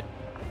 Okay, good.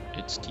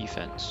 It's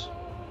defense.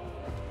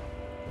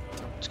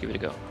 Let's give it a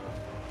go.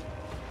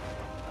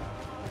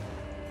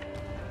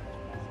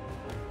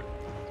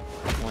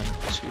 One,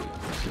 two,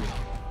 three.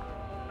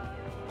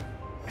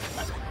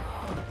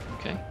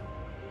 Okay.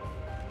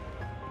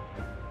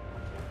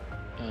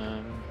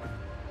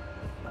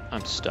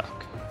 I'm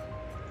stuck.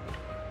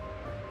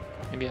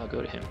 Maybe I'll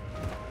go to him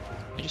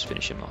and just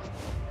finish him off.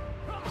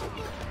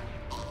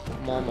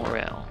 More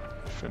morale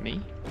for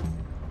me.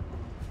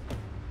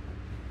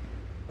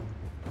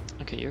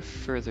 Okay, you're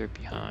further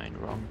behind,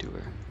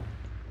 Wrongdoer.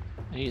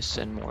 I need to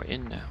send more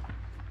in now.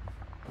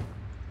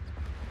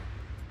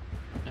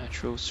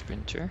 Natural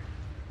Sprinter.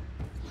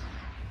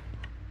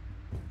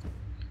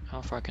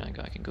 How far can I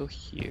go? I can go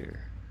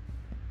here.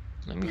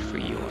 Let me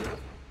free you up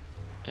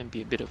and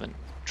be a bit of an...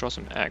 draw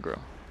some aggro.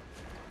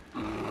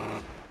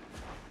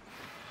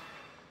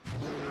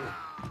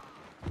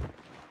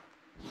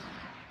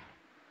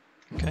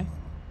 Okay.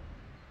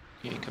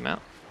 You can come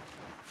out.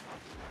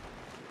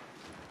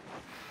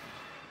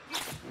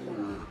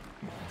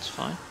 That's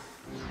fine.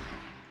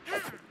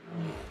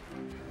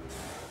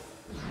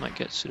 Might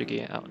get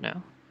Sigig out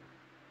now.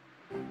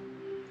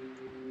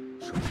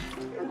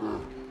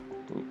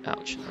 Ooh,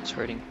 ouch, that's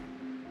hurting.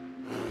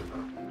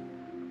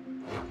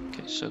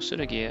 Okay, so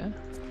Sigig,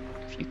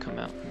 if you come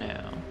out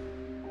now.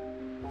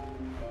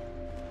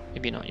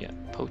 Maybe not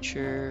yet.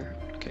 Poacher.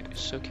 Okay,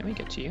 so can we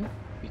get to you?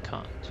 We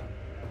can't.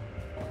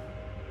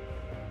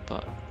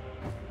 But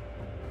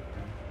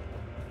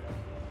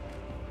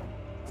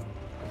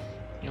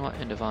you know what,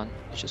 Endovan,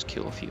 let's just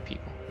kill a few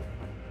people.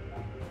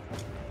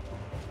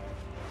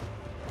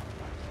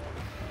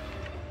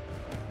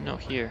 No,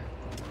 here.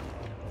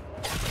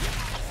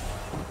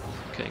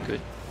 Okay,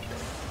 good.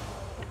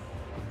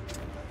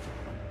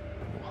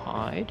 We'll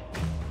hide.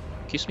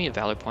 Gives me a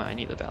valor point. I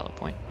need the valor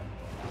point.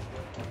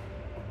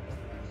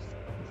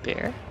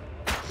 Bear.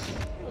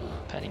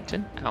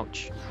 Paddington.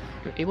 Ouch.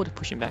 You're able to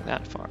push him back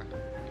that far.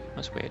 He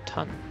must weigh a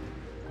ton.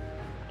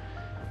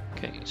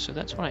 Okay, so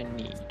that's what I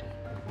need.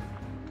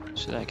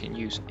 So that I can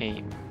use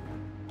aim.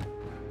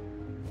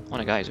 One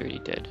of the guys already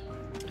dead.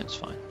 That's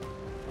fine.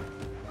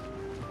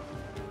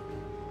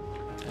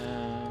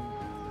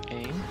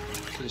 Aim.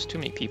 Because there's too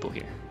many people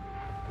here.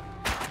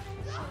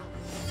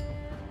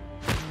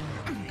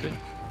 Good.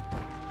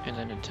 And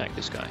then attack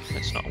this guy.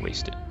 Let's not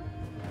waste it.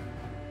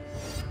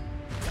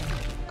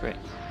 Great.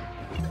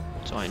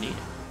 That's all I need.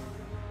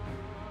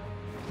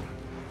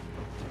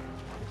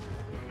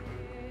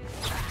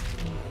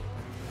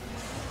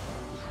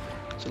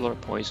 It's a lot of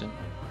poison.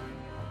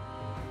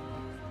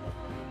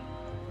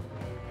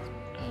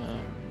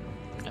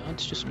 Now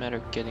it's just a matter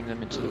of getting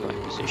them into the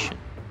right position.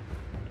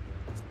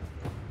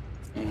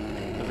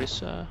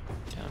 Larissa,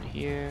 down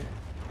here.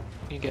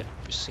 You can get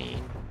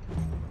Racine.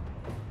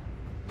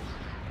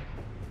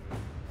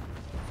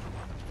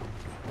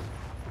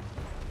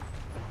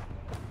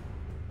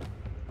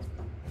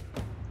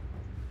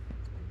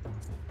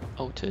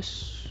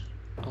 Otis,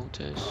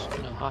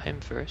 no, ha him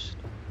first.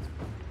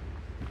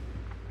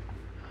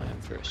 Ha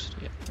him first,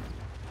 yeah.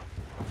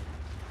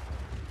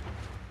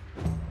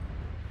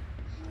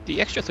 The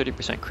extra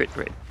 30% crit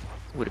rate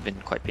would have been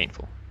quite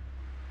painful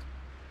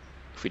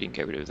if we didn't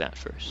get rid of that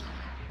first.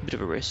 A bit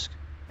of a risk.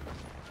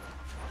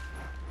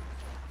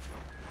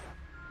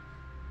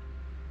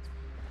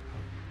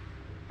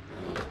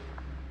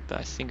 But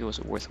I think it was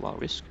a worthwhile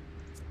risk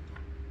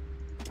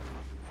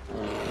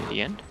in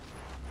the end,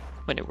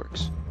 when it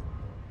works.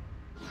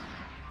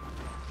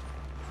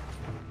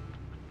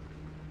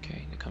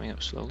 Okay, they're coming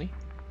up slowly.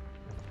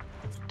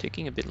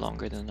 Taking a bit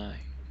longer than I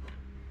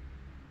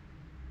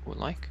would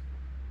like.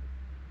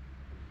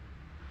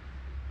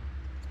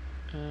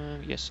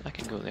 Yes, I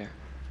can go there.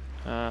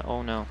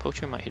 Oh no,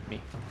 Poacher might hit me.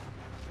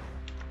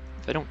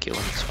 If I don't kill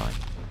him, it's fine.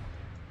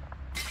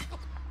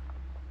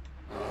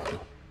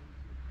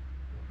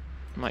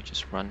 I might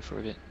just run for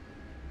a bit.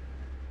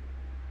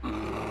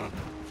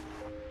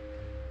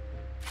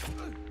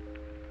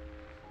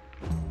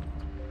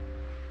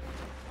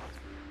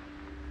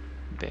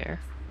 Bear.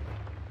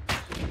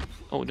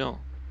 Oh no.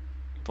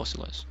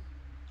 Fossiles.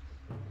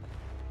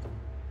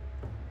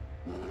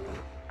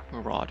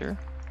 Marauder.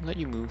 I'll let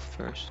you move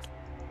first.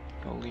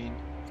 I'll lean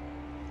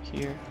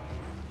here.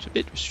 It's a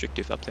bit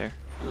restrictive up there.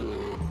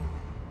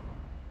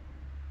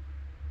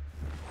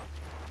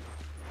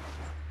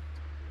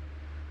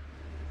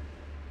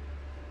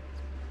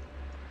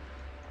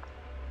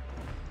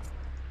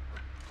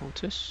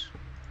 Otis?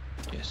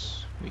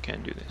 Yes, we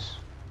can do this.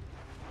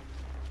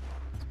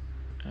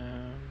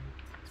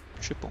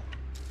 Triple.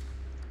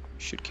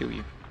 Should kill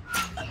you.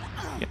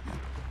 Yep.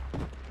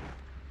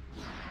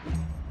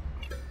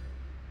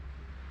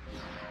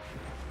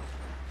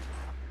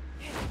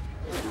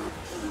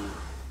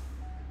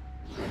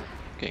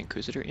 Okay,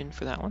 Inquisitor in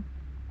for that one.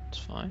 It's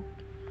fine.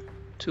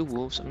 2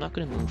 wolves. I'm not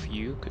going to move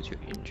you because you're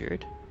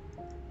injured.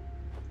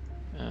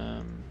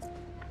 I'll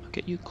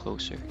get you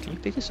closer. Can you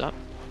pick this up?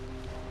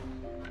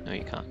 No,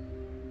 you can't.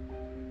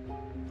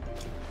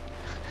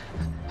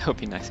 That would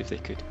be nice if they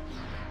could.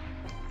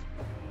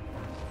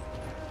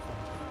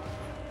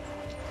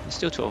 There's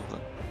still 12 of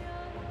them.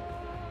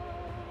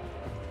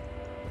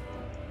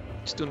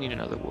 Still need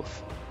another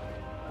wolf.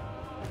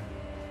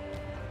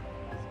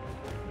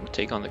 We'll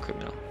take on the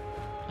criminal.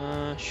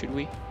 Should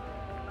we?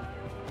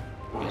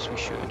 Yes, we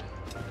should.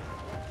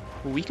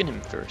 We'll weaken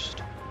him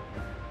first.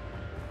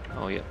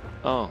 Oh, yeah.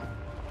 Oh.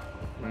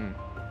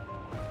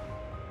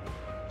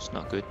 It's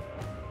not good.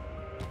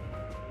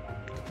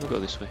 We'll go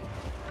this way.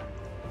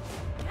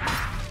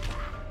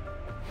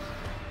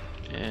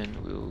 And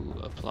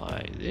we'll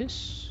apply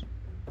this.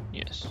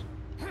 Yes.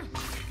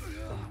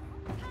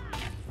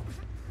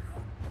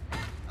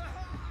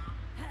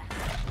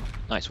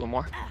 Nice, one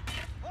more.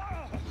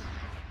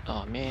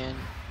 Oh man.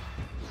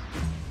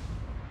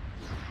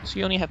 So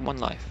you only have 1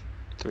 life.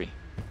 3.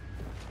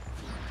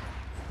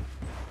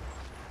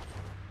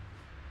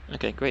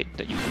 Okay, great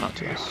that you come out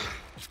to us.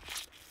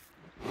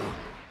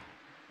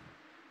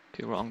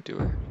 Okay,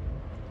 wrongdoer.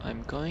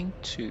 I'm going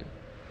to...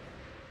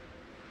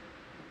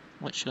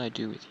 What should I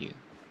do with you?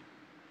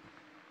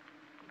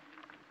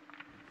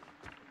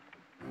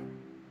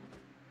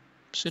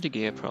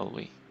 Sigig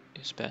probably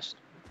is best.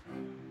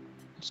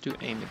 Let's do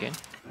aim again.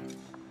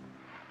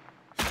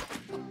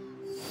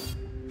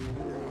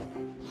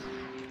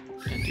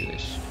 And do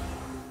this.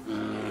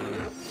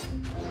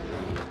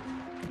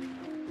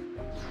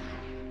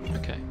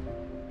 Okay.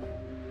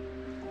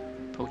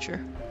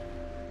 Poacher.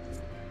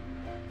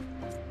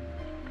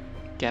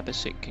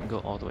 Gabasic can go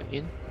all the way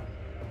in.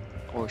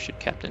 Or should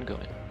Captain go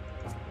in?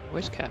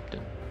 Where's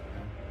Captain?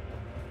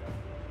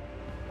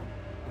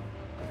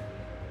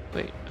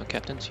 Wait, no,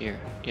 Captain's here.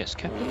 Yes,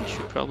 Captain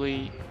should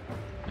probably...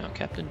 No,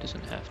 Captain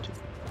doesn't have to.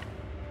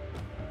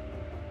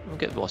 We'll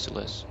get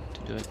Wartales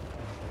to do it.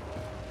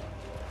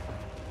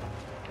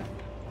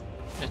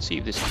 Let's see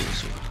if this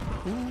kills you.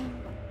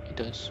 It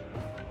does.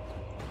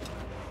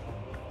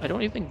 I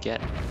don't even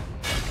get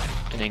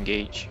an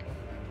engage.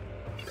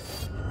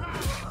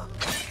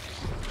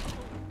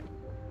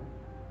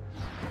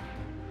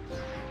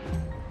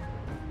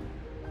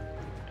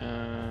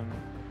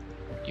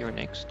 You're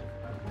next.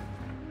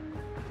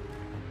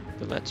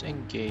 But let's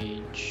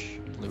engage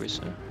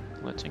Larissa.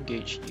 Let's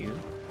engage you.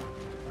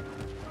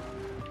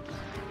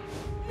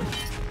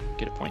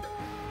 Get a point.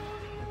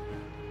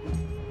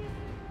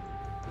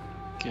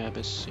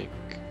 Gabasic.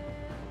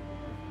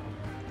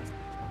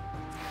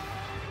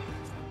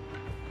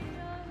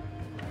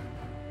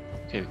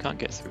 Okay, we can't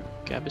get through.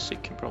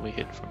 Gabasic can probably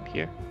hit from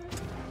here.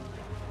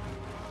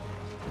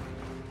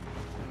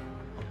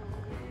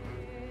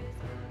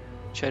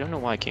 Actually, I don't know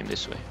why I came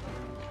this way.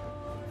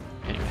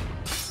 Anyway.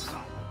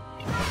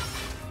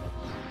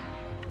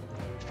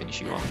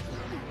 Finish you off.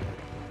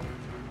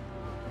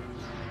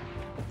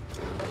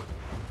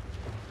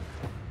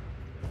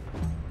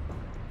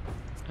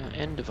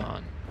 And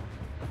Devon.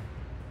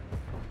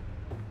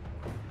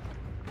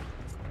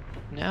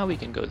 Now we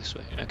can go this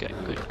way. Okay,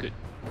 good, good.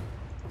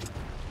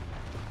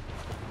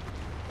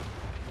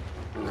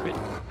 Crit.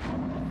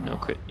 No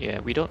crit. Yeah,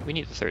 we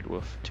need the 3rd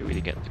wolf to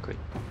really get the crit.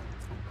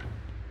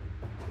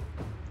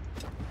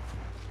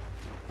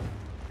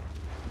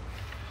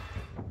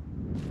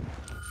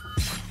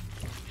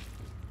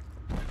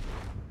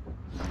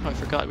 Oh, I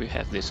forgot we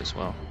have this as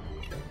well.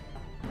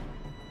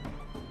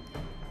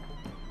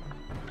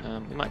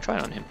 We might try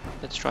it on him.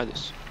 Let's try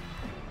this.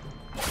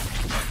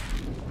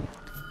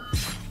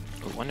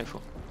 Oh,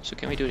 wonderful. So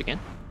can we do it again?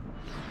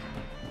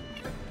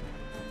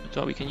 I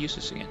thought we can use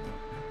this again.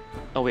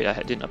 Oh wait,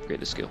 I didn't upgrade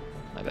the skill.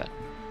 My bad.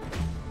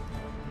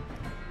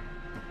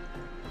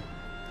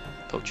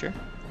 Poacher.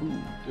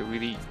 Ooh, they're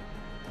really...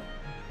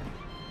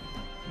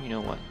 You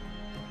know what?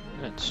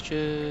 Let's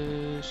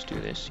just do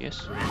this,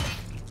 yes.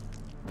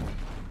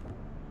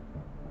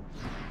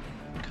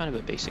 Kind of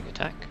a basic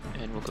attack,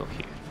 and we'll go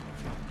here.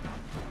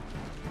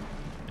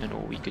 and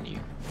we'll weaken you.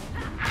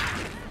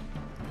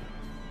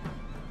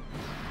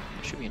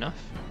 Should be enough.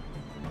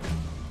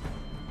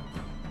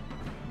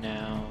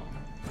 Now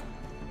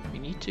we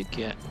need to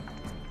get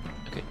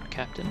okay,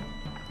 captain.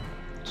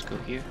 Let's go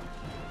here.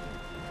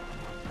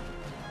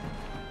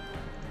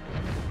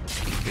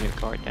 Get your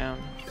guard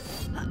down.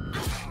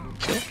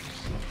 Kill.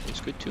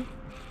 It's good too.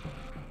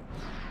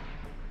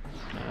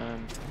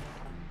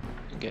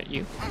 Get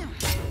you.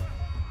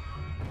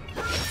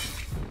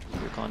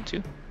 You're gone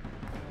too.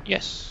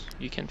 Yes,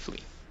 you can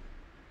flee.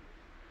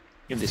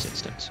 In this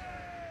instance.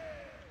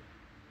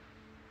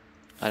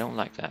 I don't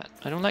like that.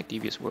 I don't like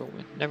Devious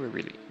Whirlwind. Never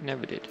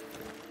did.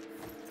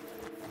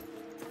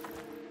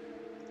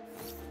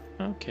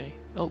 Okay.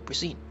 Oh,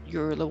 Brazine,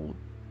 you're level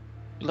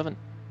 11.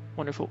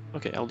 Wonderful.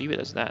 Okay, I'll leave it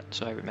as that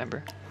so I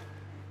remember.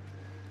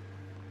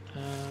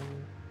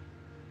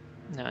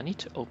 Now I need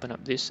to open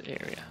up this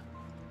area.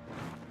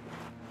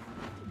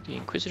 The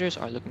Inquisitors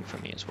are looking for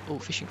me as well. Oh,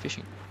 fishing.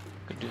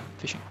 Good do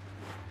fishing.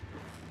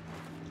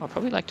 I'll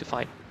probably like to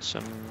fight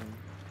some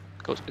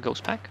a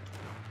ghost pack.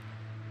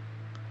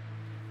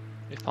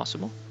 If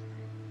possible.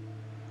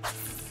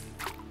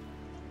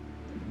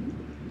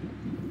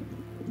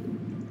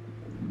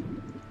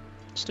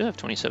 Still have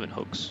 27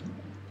 hooks.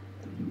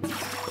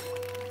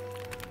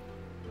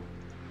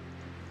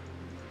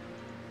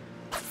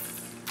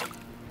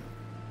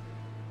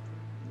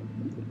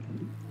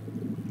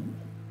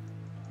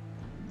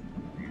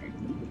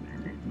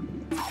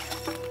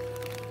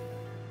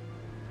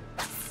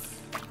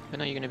 I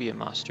know you're gonna be a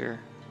master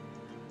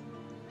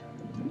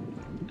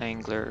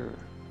angler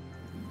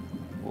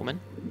woman.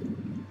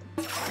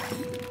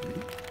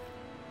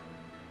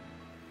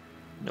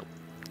 Nope.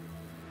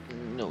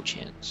 No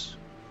chance.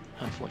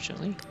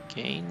 Unfortunately.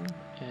 Gain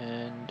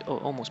and oh,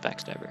 almost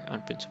backstabber,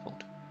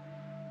 unprincipled.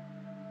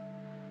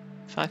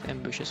 5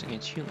 ambushes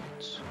against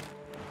humans.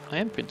 I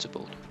am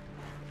principled.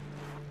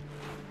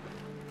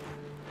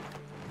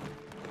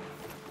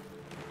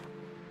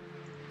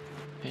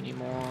 Any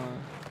more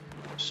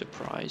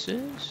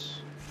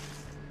surprises?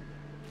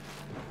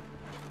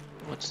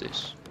 What's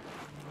this?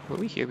 Were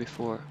we here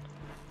before?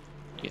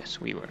 Yes,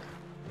 we were.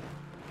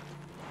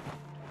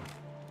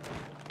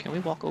 Can we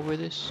walk over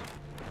this?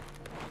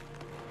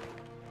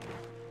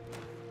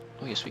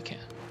 Oh, yes, we can.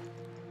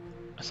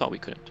 I thought we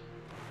couldn't.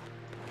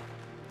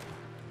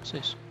 What's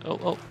this?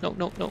 Oh,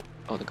 no.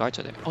 Oh, the guards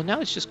are there. Oh, now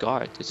it's just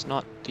guards. It's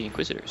not the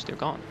Inquisitors. They're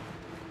gone.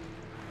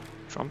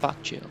 Drombach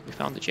jail. We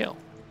found the jail.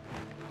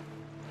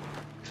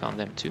 We found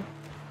them too.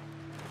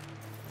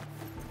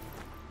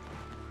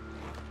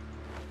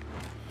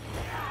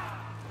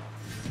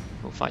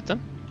 We'll fight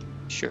them.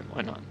 Sure,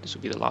 why not? This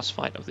will be the last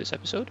fight of this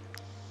episode.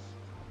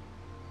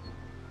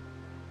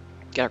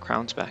 Get our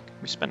crowns back.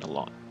 We spent a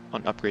lot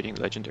on upgrading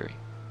Legendary.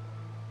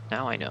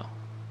 Now I know.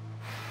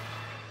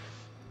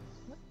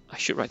 I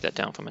should write that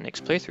down for my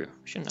next playthrough,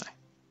 shouldn't I?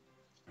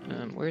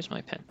 Where's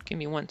my pen? Give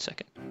me 1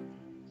 second.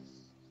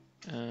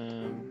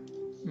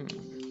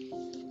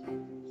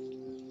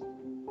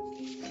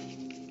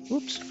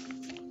 Whoops.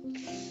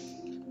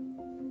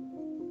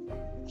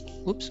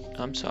 Whoops,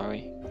 I'm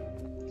sorry.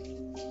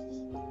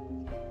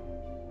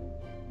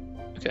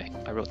 Okay,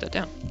 I wrote that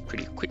down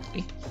pretty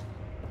quickly.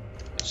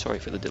 Sorry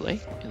for the delay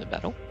in the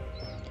battle.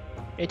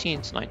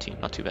 18 to 19,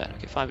 not too bad.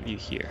 Okay, 5 of you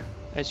here,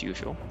 as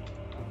usual.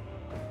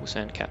 We'll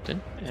send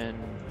Captain and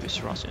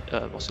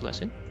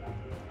Wartales in.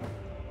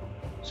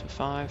 So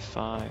 5,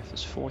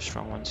 there's 4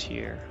 strong ones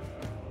here.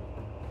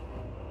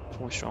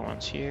 4 strong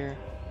ones here.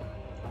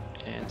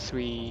 And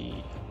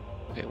 3,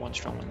 okay, 1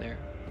 strong one there.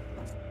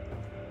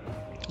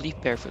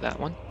 Leave Bear for that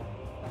one.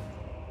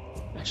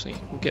 Actually,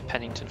 we'll get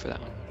Pennington for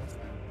that one.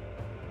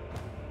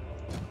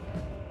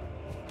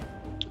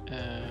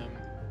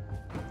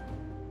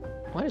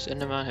 Why does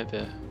Enderman have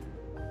a...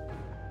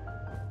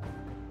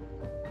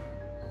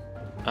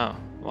 Oh,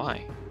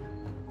 why?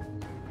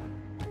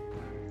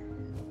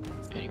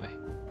 Anyway,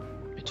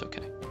 it's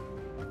okay.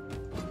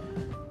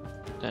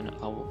 Then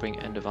I will bring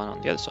Endervan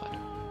on the other side.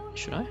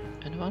 Should I?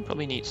 Endervan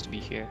probably needs to be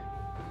here.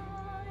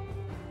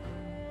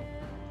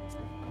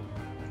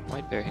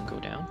 White Bear can go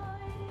down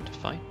to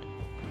fight.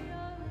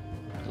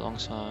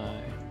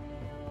 Alongside...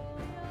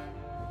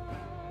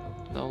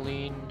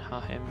 Lolene,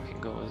 Hahem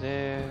can go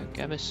there.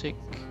 Gabasik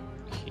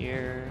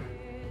here.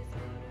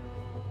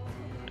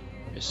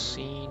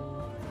 Racine.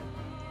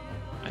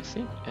 I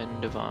think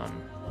Endervan.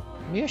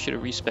 Maybe I should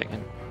have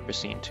respected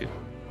Racine too.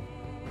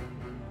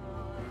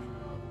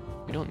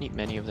 We don't need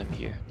many of them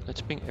here.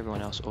 Let's bring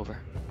everyone else over.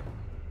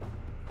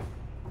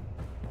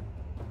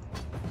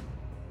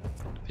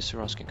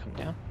 Viseros can come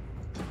down.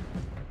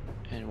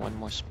 And 1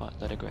 more spot,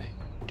 Lettergrey.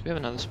 Do we have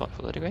another spot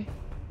for Lettergrey?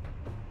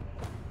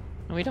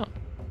 No, we don't.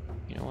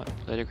 You know what?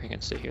 Lettergrey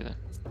can stay here then.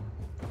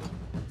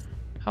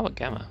 How about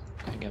Gamma?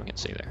 Okay, Gamma can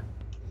stay there.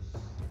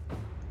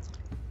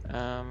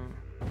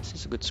 This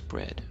is a good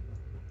spread.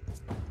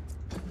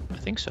 I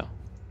think so.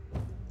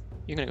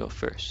 You're gonna go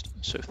first.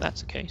 So if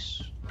that's the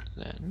case,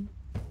 then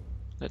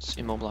let's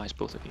immobilize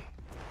both of you.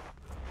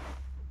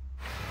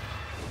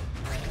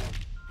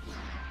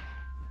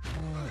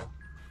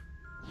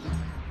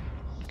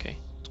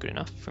 good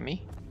enough for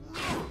me.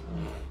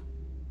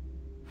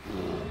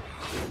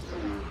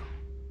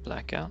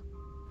 Blackout.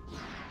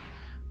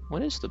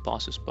 What is the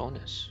boss's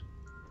bonus?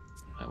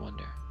 I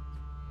wonder.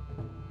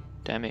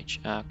 Damage.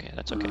 Okay,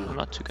 that's okay. I'm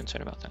not too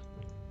concerned about that.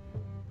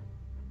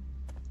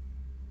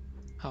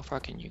 How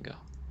far can you go?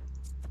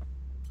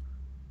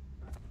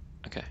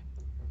 Okay,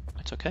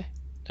 that's okay.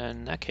 Then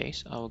in that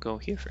case, I will go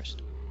here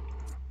first.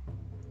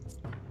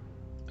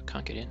 I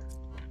can't get in.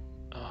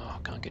 Oh, I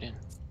can't get in.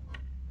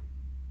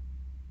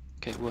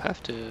 Okay, we'll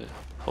have to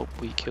hope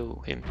we kill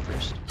him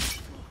first.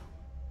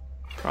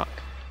 Proc.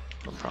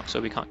 No proc,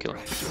 so we can't kill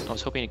him. I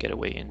was hoping to get a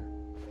way in.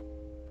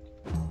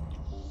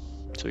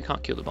 So we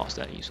can't kill the boss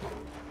that easily.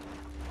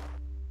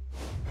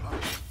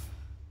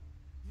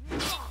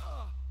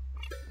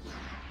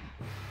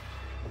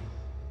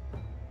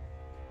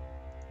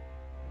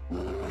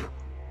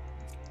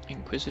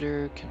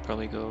 Inquisitor can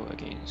probably go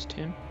against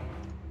him.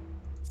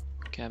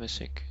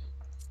 Gabasic.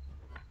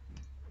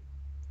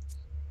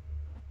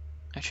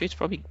 Actually, it's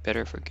probably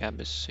better for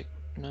Gabasic.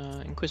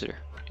 No, Inquisitor.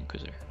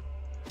 Inquisitor.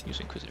 Use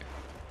Inquisitor.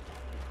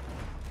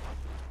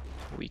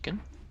 Weaken.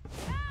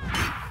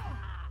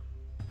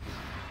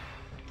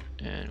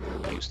 And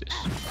we'll use this.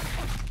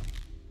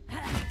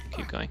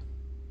 Keep going.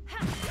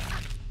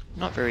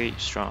 Not very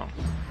strong.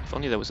 If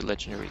only there was a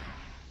legendary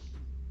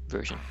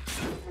version.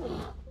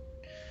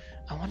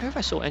 I wonder if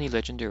I saw any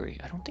legendary.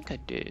 I don't think I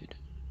did.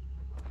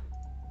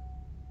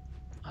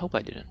 I hope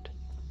I didn't.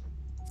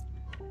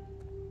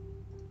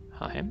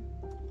 Hahem.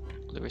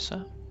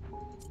 Larissa.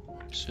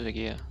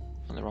 Sudagia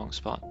on the wrong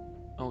spot.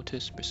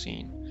 Otis,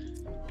 Brasine.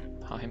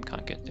 Hahem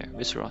can't get there.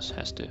 Viseros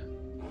has to.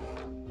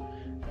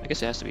 I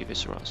guess it has to be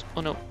Viseros.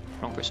 Oh no,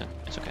 wrong person.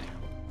 It's okay.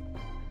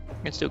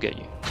 I can still get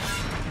you.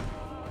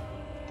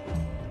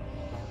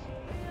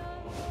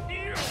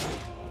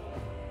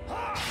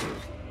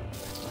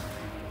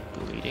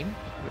 Bleeding.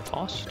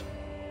 Riposte.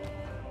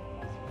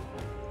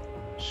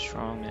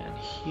 Strongman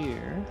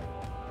here.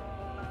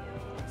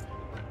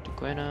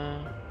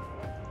 Duguena.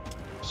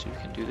 So we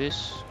can do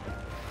this.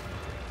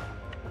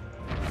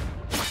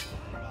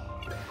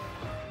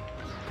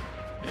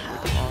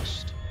 And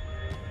riposte.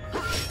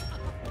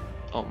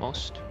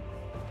 Almost.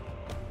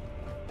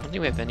 I don't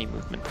think we have any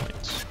movement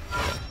points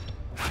left.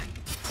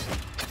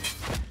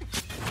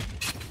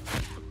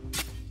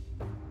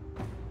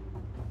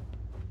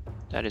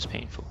 That is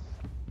painful.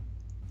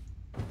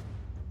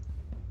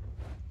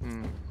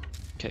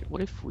 Okay,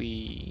 what if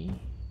we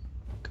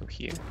go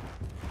here,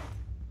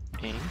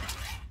 aim,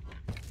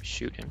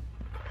 shoot him,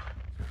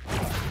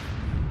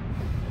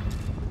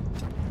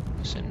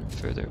 send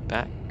further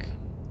back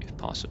if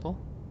possible,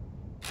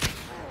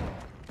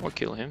 or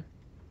kill him.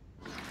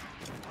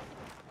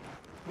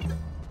 Will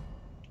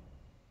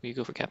you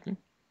go for captain?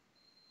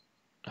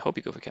 I hope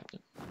you go for captain.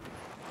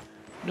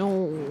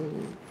 No!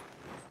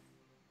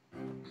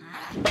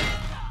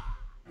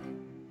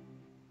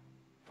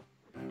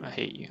 I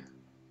hate you.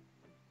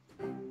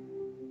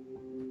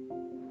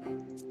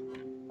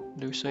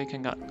 Lucy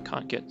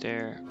can't get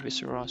there.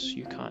 Viseros,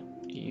 you can't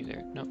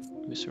either. No,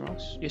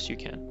 Viseros? Yes, you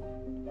can.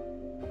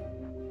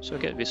 So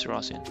get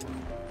Viseros in.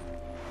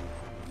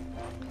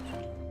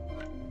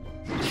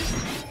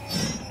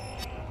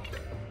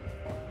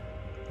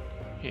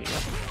 Here you go.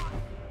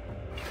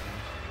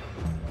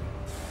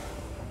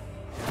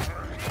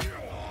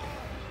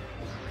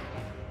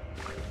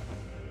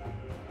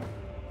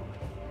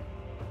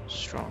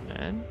 Strong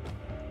man.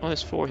 Oh,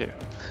 there's 4 here.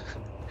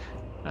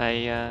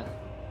 I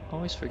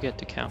always forget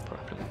to count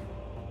properly.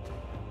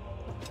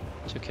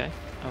 It's okay.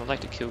 I would like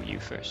to kill you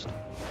first.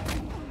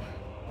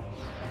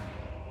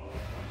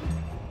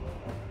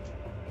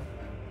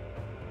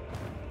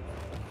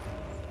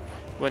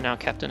 Well, now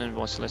Captain and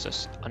Wartales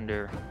are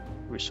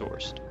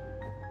under-resourced.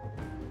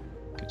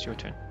 It's your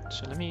turn.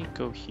 So let me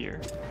go here.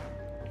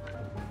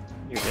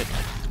 You're dead.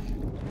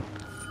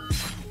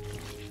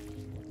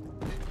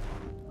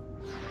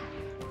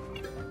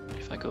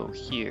 If I go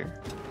here,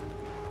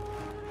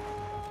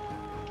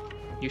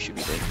 you should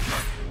be dead.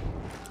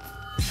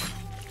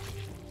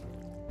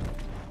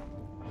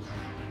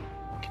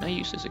 Can I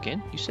use this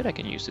again? You said I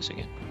can use this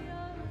again.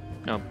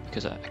 No,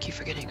 because I keep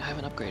forgetting I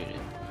haven't upgraded it.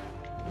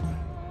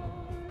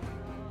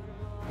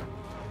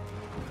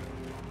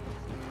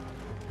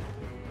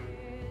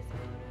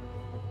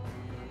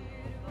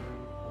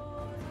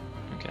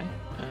 Okay,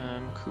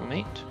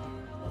 crewmate.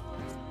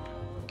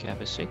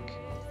 Gabasic.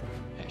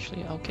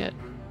 Actually, I'll get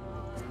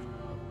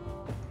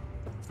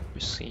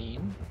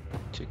Racine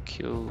to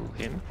kill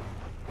him.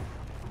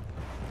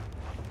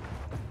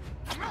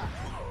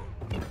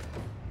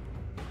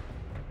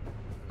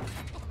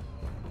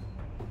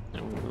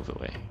 And we'll move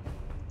away.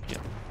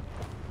 Yeah.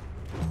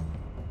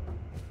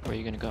 Where are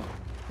you gonna go?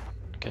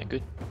 Okay,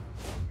 good.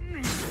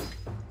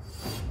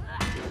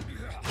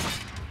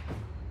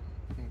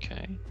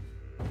 Okay.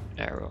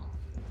 Arrow.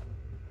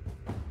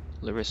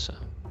 Larissa.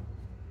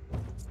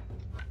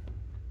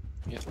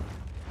 Yep.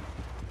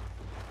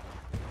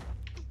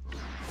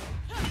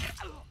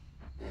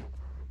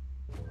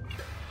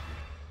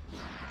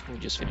 We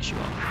just finish you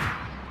off.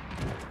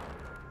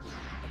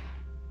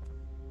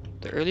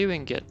 The earlier we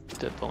can get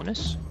the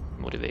bonus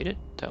motivated,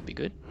 that'll be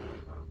good.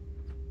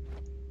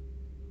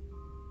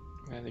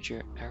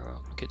 Ravager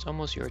arrow. Okay, it's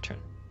almost your turn.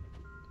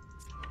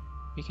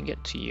 We can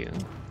get to you.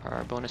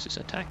 Our bonus is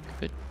attack.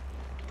 Good.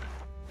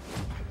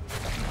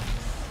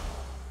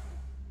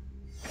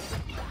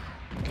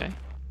 Okay.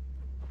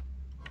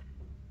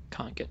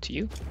 Can't get to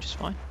you, which is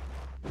fine.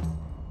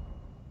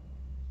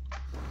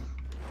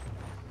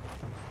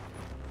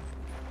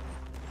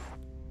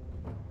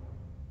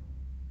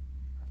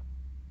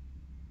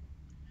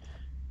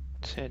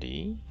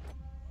 Teddy,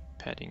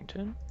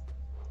 Paddington.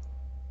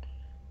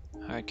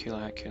 Hard killer,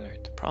 hard killer.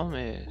 The problem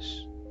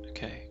is,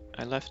 okay,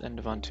 I left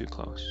Endeavon too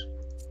close.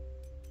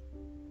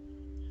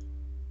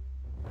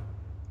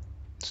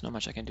 There's not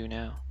much I can do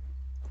now,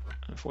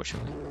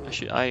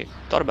 unfortunately. I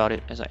thought about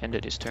it as I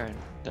ended his turn,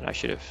 that I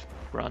should have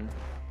run.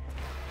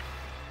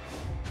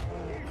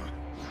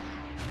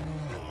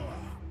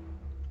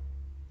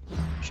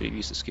 Should have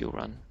used the skill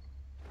run.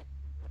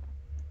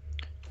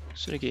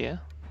 So yeah,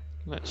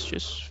 let's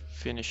just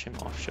finish him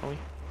off, shall we?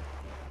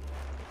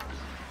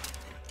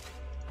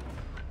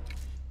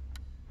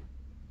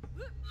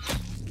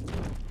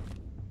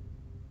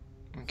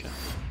 Okay.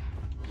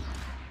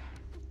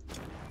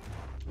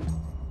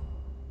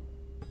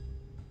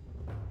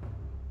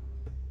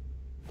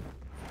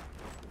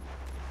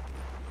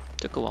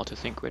 Took a while to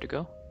think where to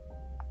go.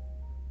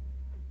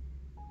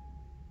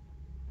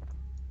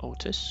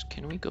 Otis,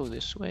 can we go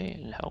this way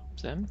and help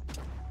them?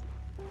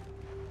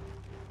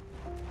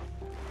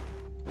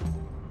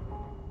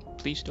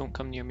 Please don't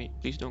come near me.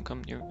 Please don't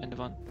come near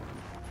Endeavon.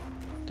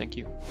 Thank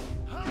you.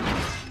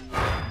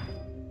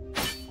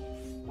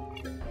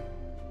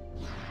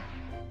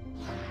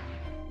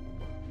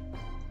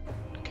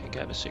 Okay,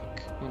 Gavasic.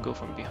 We'll go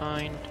from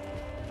behind.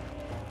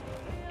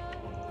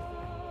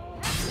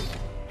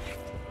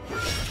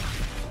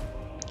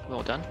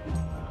 Well done.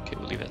 Okay,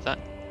 we'll leave it at that.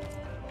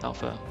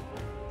 Alpha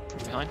from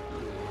behind.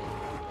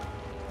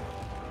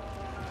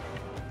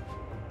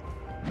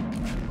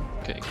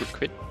 Okay, good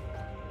crit.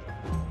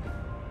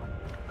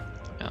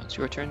 Now it's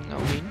your turn,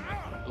 Alvin.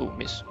 Oh,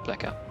 miss.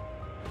 Blackout.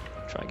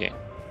 Try again.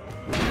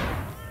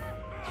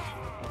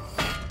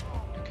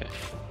 Okay,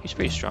 he's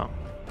pretty strong.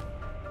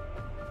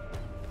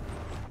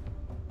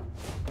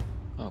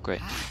 Oh,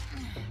 great.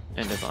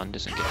 Endeavon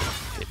doesn't get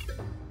hit.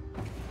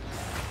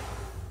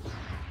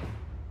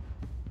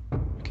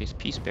 Okay, it's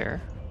Peace Bearer.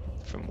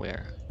 From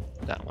where?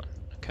 That one.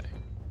 Okay.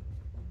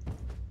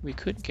 We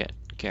could get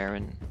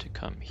Garen to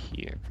come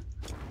here.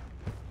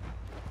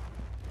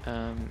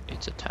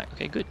 It's attack.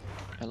 Okay, good.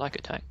 I like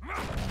attack.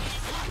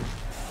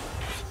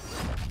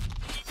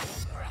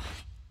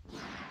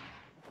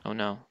 Oh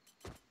no.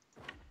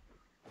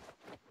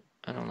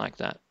 I don't like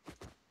that.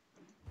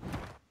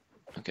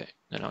 Okay,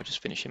 then I'll just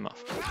finish him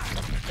off.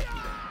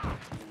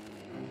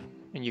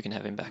 And you can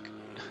have him back.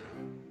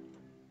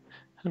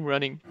 I'm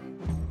running.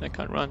 I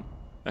can't run.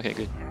 Okay,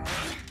 good.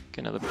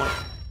 Get another point.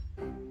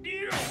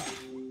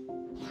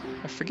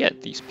 I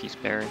forget these Peace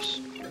Bearers.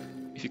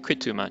 If you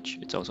crit too much,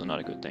 it's also not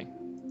a good thing.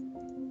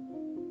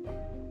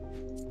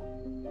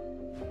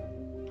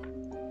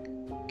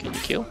 Can you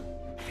kill?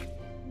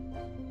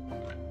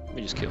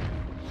 We just kill.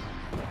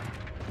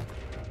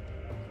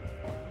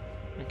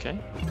 Okay.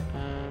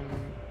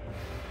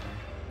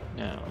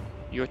 Now,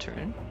 your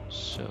turn.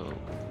 So,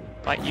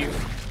 bite you.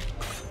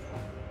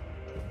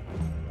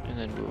 And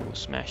then we'll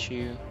smash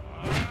you.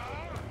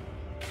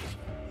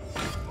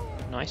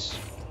 Nice.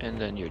 And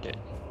then you're dead.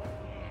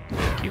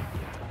 Thank you.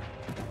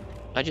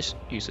 I just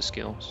use the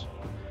skills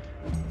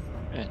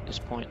at this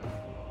point.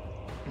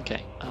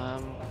 Okay,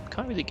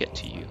 can't really get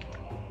to you.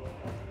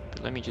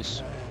 But let me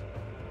just...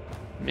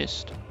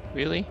 Missed.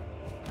 Really?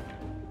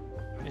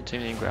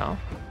 Intimidating growl.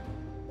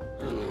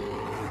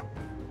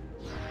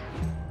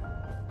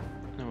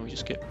 And we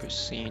just get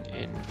Pristine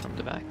in from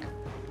the back.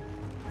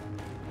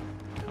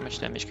 How much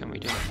damage can we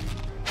do?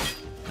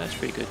 That's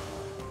pretty good.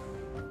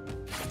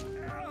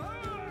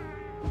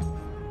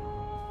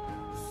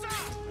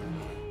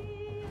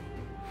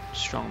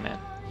 Strong man.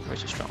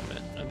 Where's the strong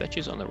man? I bet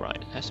she's on the right.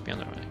 It has to be on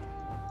the right.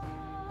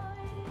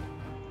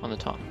 On the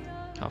top.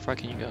 How far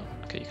can you go?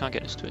 Okay, you can't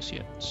get us to us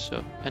yet.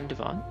 So,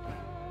 Endeavon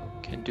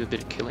can do a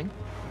bit of killing.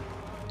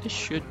 This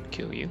should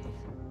kill you.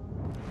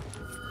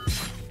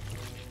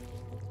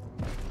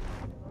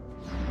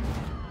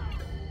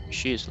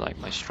 She is like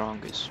my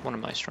strongest, one of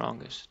my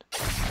strongest.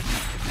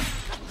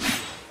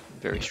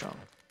 Very strong.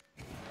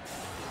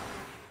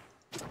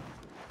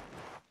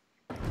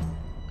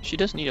 She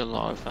does need a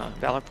lot of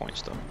valor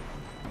points though.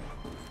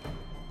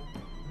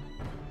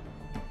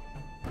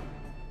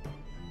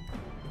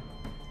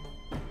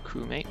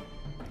 Crewmate.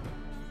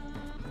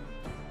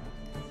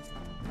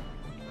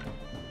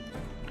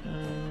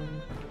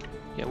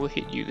 Yeah, we'll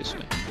hit you this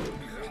way.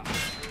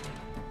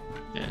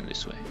 And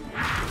this way.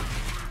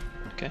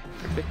 Okay,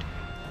 perfect.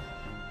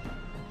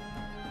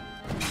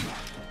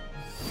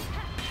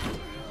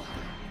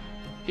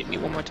 Hit me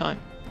one more time.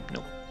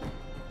 Nope.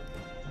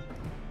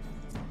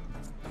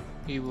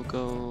 We will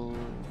go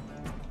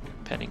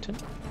Paddington.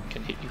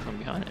 Can hit you from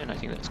behind, and I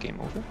think that's game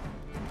over.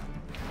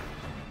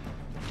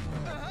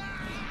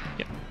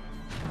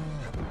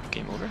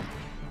 game over.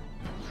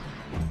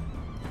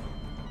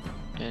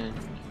 And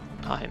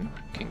Haim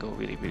can go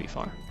really, really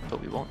far,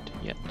 but we won't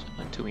yet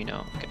until we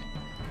know. Okay.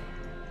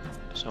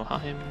 So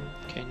Haim,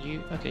 can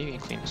you? Okay, you can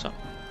clean this up.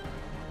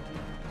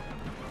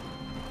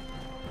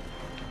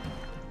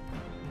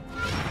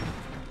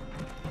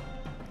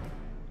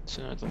 It's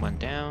another one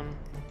down.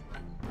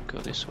 Go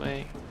this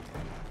way.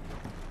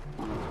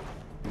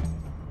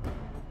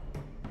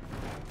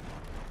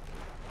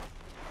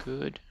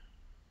 Good.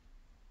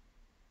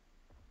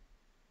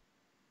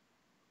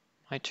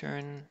 My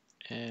turn,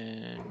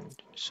 and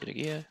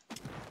Sigig.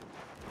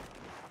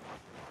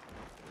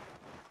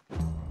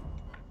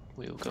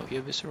 We'll go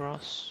here,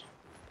 Viseros.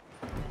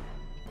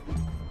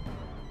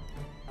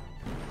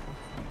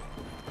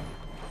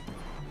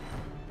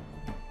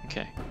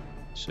 Okay,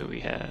 so we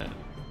have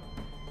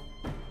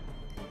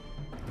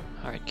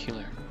Alright,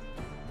 Killer.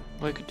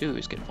 What I could do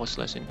is get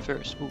Wartales in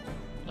first. Ooh,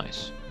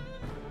 nice.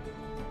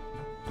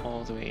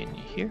 All the way in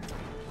here.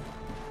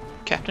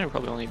 Captain will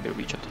probably only be able to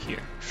reach up to here.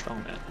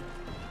 Strong man.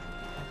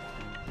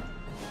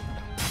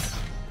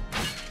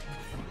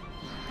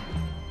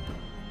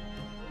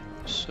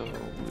 So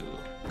we'll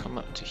come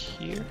up to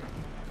here.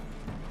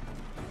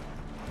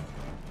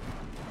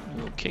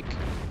 We'll kick.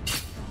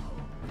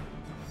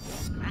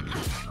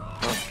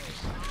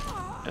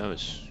 Oh, that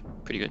was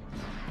pretty good.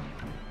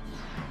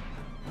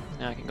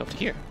 Now I can go up to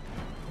here.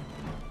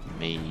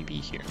 Maybe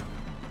here.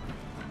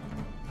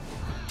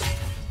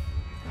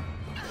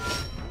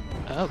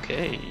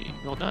 Okay,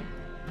 well done.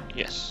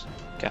 Yes,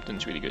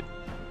 Captain's really good.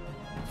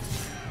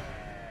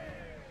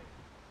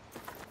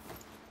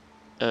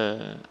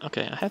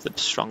 Okay, I have the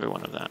stronger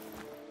one of that.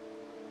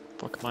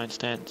 For combined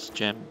stance,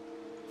 gem.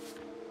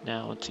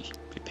 Now to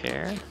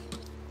prepare.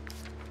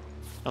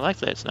 I like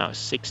that it's now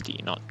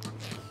 60, not...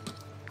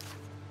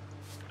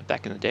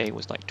 Back in the day it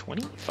was like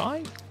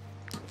 25?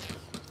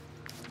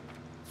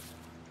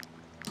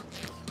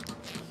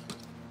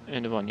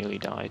 And the one nearly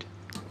died.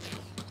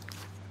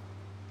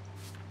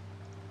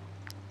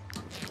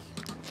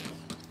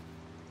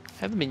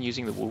 Haven't been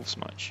using the wolves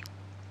much.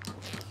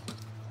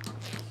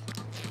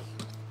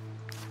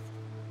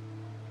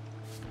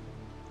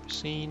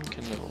 Scene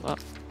can level up.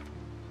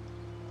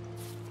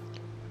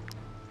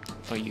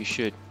 Oh, you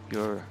should.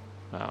 Your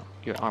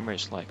armor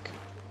is like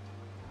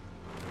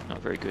not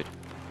very good.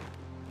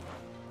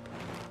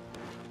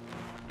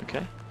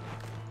 Okay.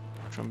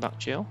 Drombach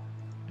jail.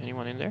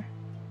 Anyone in there?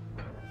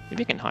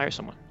 Maybe I can hire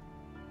someone.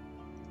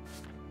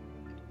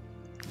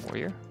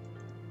 Warrior.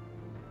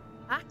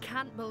 I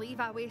can't believe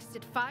I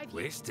wasted 5 years.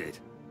 Wasted?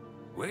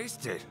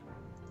 Wasted?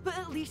 But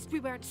at least we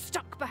weren't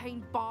stuck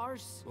behind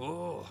bars.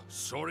 Oh,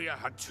 sorry I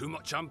had too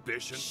much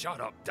ambition. Shut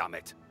up, damn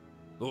it.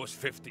 Those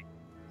 50...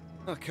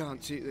 I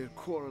can't take their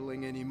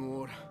quarrelling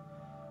anymore.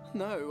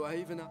 No, I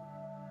even...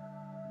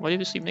 Why did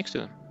you sleep next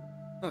to him?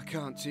 I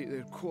can't take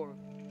their quarrel.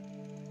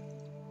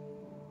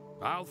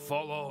 I'll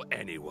follow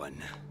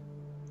anyone.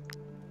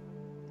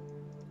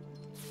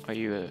 Are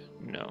you a...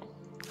 no.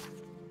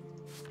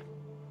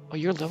 Oh,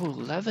 you're level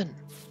 11.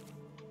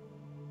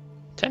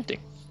 Tempting.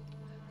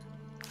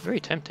 Very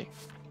tempting,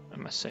 I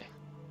must say.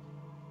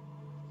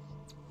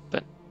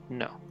 But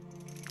no.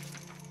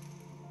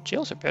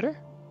 Jails are better.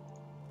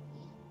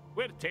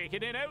 We're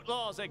taking in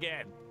outlaws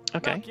again.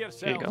 Okay, Knock here you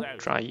yourselves go. out.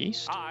 Dry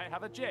yeast. I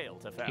have a jail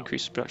to fill.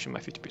 Increase production by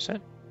 50%.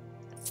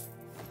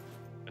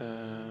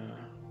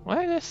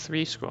 Why are there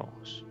 3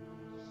 scrolls?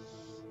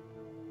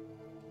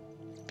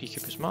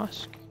 Beekeeper's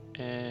Mask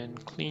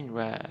and Clean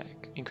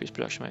Rag. Increase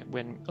production by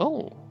when...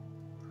 Oh!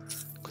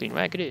 Clean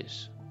Rag it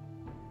is.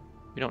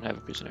 We don't have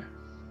a prisoner.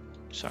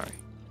 Sorry.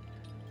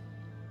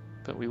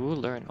 But we will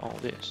learn all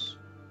this.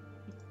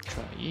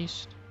 Dry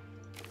yeast.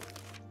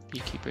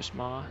 Beekeeper's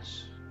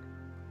Mask.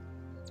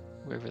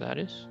 Wherever that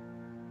is.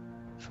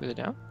 Further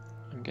down,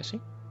 I'm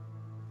guessing.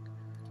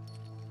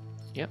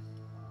 Yep.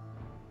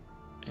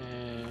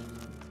 And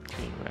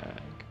Clean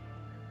Rag.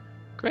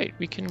 Great,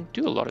 we can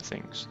do a lot of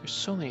things. There's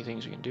so many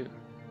things we can do.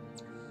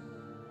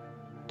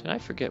 Did I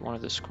forget one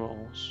of the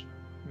scrolls?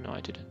 No, I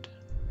didn't.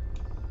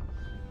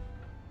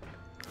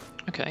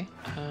 Okay,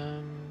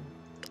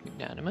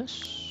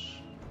 Magnanimous.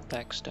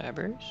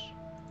 Backstabbers.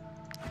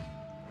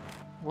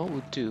 What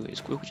we'll do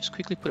is we'll just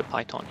quickly put a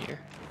python here.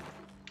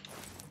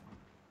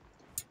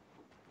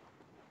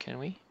 Can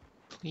we?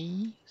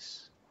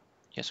 Please?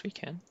 Yes, we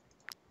can.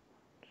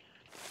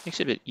 Makes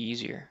it a bit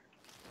easier.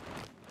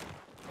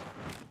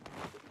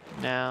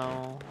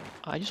 Now,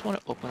 I just want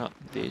to open up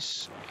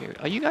this area.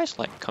 Are you guys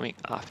like coming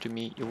after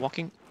me? You're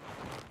walking?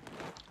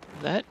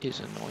 That is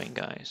annoying,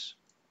 guys.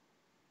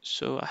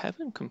 So I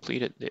haven't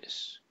completed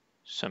this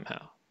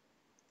somehow.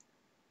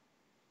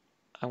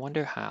 I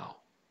wonder how.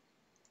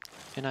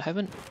 And I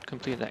haven't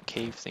completed that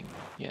cave thing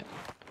yet.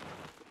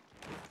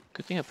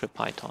 Good thing I put a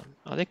python.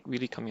 Are they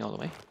really coming all the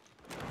way?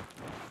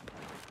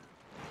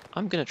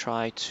 I'm gonna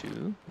try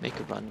to make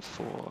a run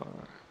for...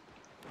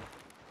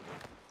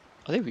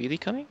 Are they really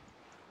coming?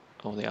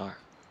 Oh, they are.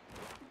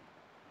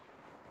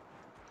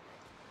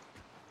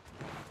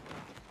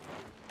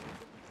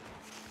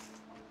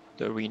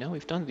 The arena?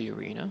 We've done the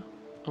arena.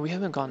 Oh, we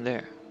haven't gone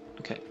there.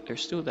 Okay,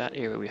 there's still that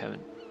area we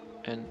haven't,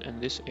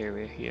 and this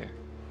area here.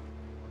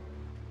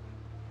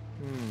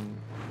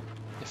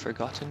 The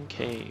Forgotten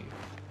Cave.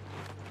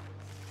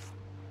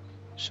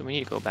 So we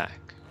need to go back.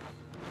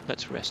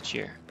 Let's rest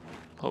here.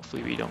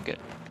 Hopefully we don't get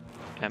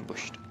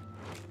ambushed.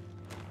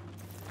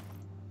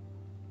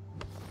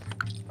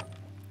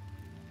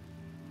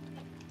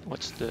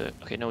 What's the...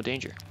 okay, no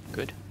danger.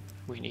 Good.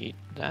 We need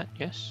that,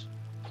 yes.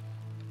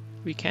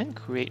 We can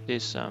create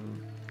this,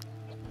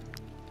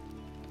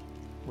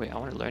 wait, I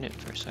want to learn it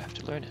first. I have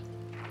to learn it.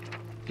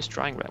 This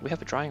drying rack. We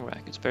have a drying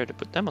rack. It's better to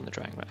put them on the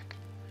drying rack.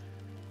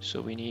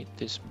 So we need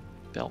this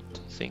belt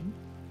thing.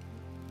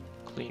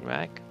 Clean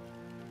rack.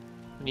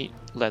 We need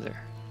leather.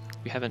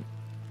 We haven't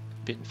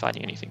been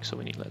fighting anything, so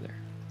we need leather.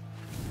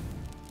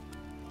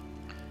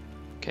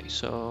 Okay,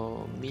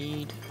 so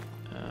mead,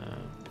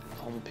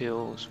 home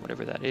pills,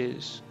 whatever that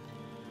is.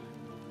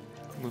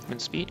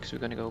 Movement speed, because we're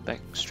going to go back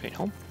straight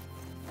home.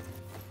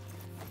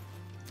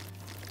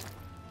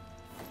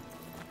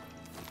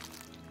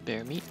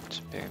 Bear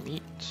meat, bear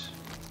meat.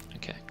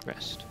 Okay,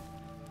 rest.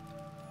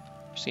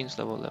 Scene's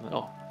level 11.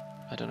 Oh,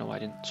 I don't know why I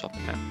didn't swap the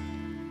map.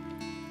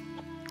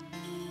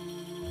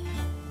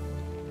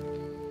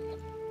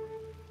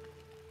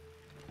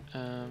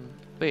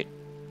 Wait.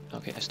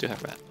 Okay, I still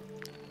have rat.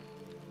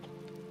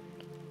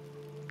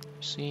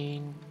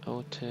 Scene,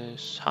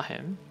 Otis,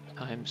 Hahem.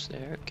 Hahem's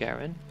there.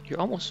 Garen.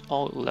 You're almost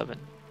all 11.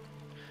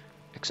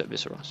 Except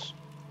Viseros.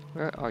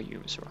 Where are you,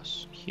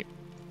 Viseros? Here.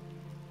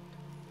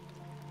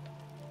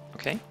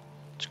 Okay,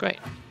 it's great.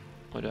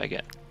 What do I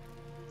get?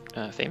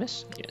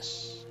 Famous?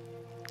 Yes.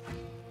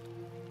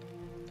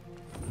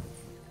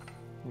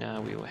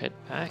 Now we will head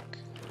back.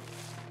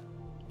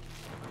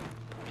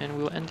 And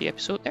we will end the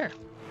episode there.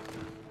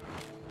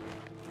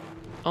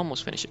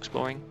 Almost finished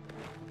exploring.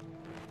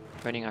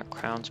 Running our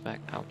crowns back.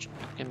 Ouch.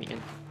 Get me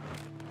in.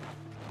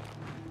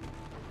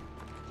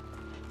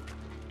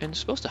 And it's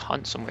supposed to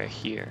hunt somewhere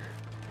here.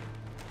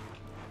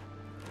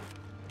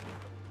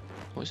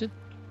 Was it?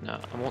 No,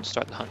 I won't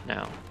start the hunt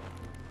now.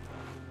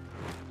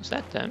 Is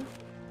that them?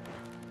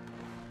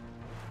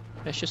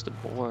 That's just the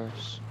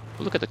boars.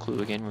 We'll look at the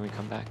clue again when we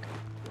come back.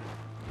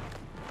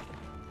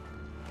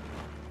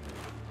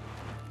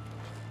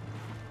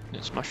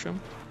 It's mushroom.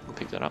 We'll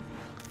pick that up.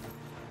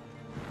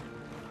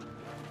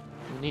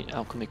 We'll need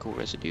alchemical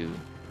residue.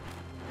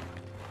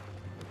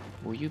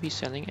 Will you be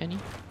selling any?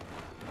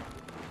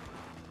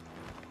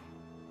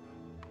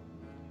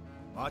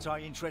 Might I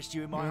interest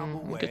you in my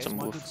humble wares, get some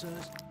my wolf good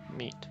sirs?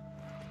 meat.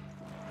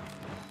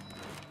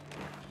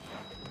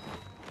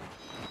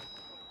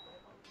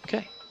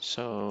 Okay,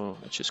 so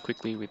let's just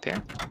quickly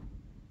repair.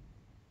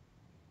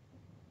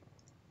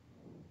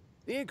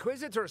 The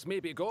Inquisitors may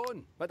be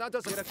gone, but that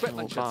doesn't mean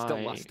equipment should still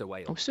last a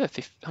while. Oh, we still have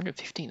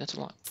 115, that's a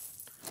lot.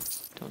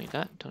 Don't need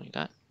that, don't need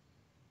that.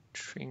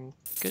 Trinket.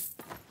 We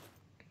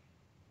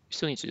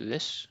still need to do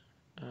this.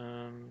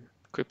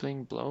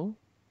 Crippling blow.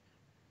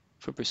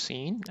 For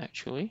Bracine,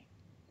 actually.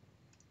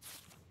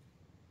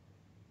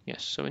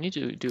 Yes, so we need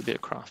to do a bit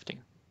of crafting.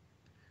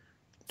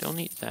 Don't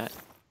need that.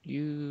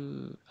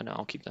 You... oh, no,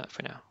 I'll keep that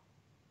for now.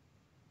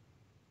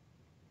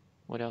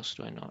 What else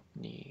do I not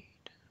need?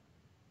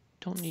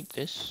 Don't need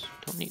this.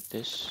 Don't need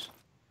this.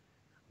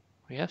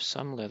 We have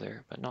some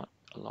leather, but not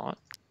a lot.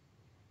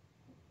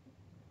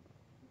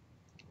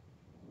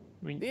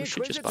 We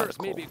should just buy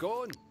the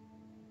coal.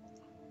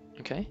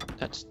 Okay,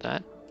 that's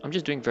that. I'm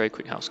just doing very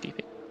quick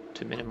housekeeping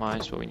to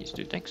minimize what we need to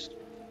do next.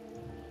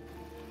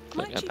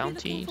 Collect our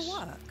bounties.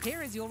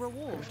 Here is your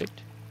reward.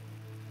 Perfect.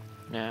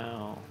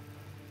 Now,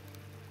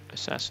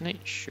 assassinate,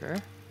 sure.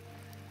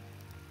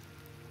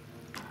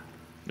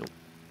 Nope.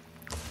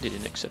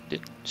 Didn't accept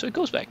it. So it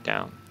goes back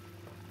down.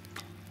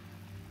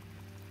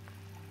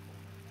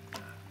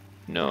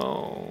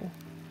 No.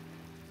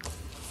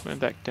 Went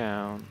back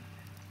down.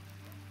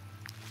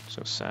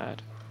 So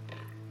sad.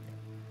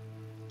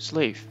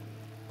 Slave.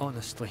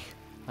 Honestly,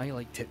 I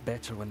liked it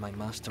better when my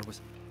master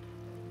was...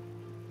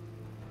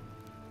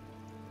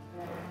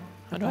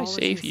 How do I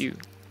save you?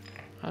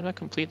 How do I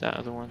complete that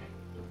other one?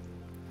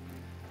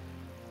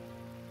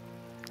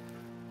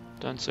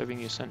 Done serving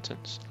your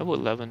sentence. Level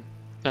 11.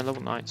 And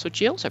level 9. So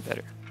jails are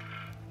better.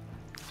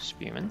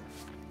 Spearman.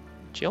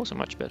 Jails are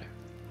much better.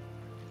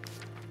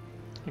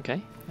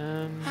 Okay.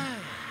 Do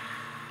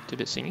a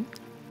bit singing.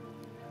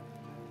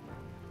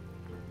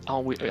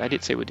 Oh, I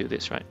did say we'd do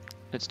this, right?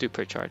 Let's do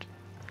Perchard.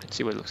 Let's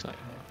see what it looks like.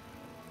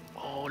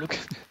 Oh, look.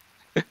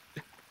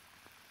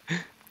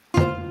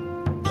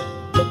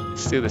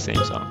 It's still the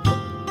same song.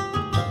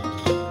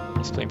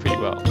 It's playing pretty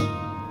well.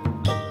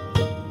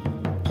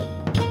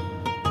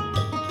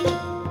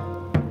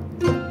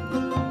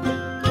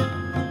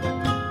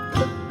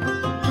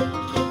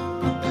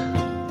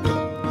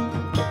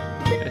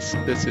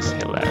 This is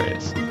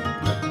hilarious.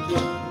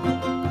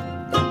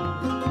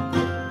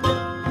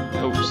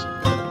 Oops.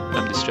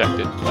 I'm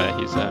distracted by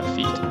his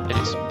feet and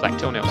his black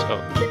toenails. Oh.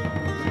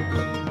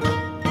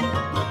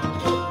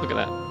 Look at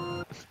that.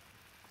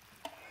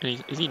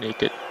 And is he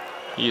naked?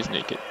 He is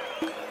naked.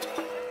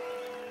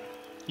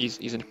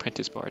 He's an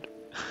apprentice bard.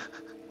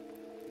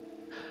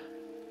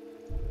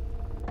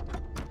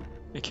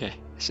 Okay,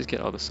 let's just get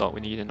all the salt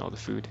we need and all the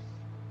food.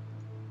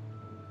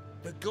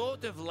 The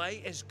god of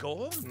light is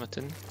gone.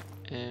 Mutton.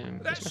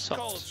 Where's my This salt?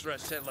 calls for a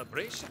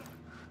celebration.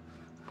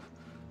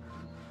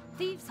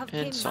 Thieves have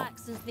And came salt. back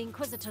since the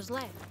Inquisitors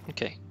left.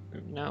 Okay,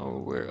 now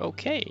we're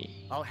okay.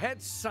 I'll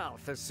head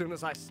south as soon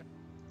as I...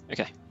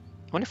 Okay,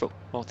 wonderful.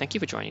 Well, thank you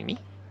for joining me,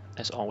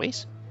 as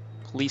always.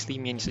 Please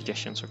leave me any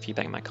suggestions or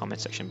feedback in my comment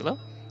section below.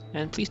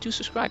 And please do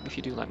subscribe if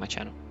you do like my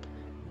channel.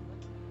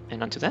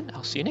 And until then,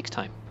 I'll see you next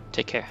time.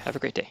 Take care. Have a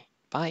great day.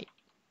 Bye.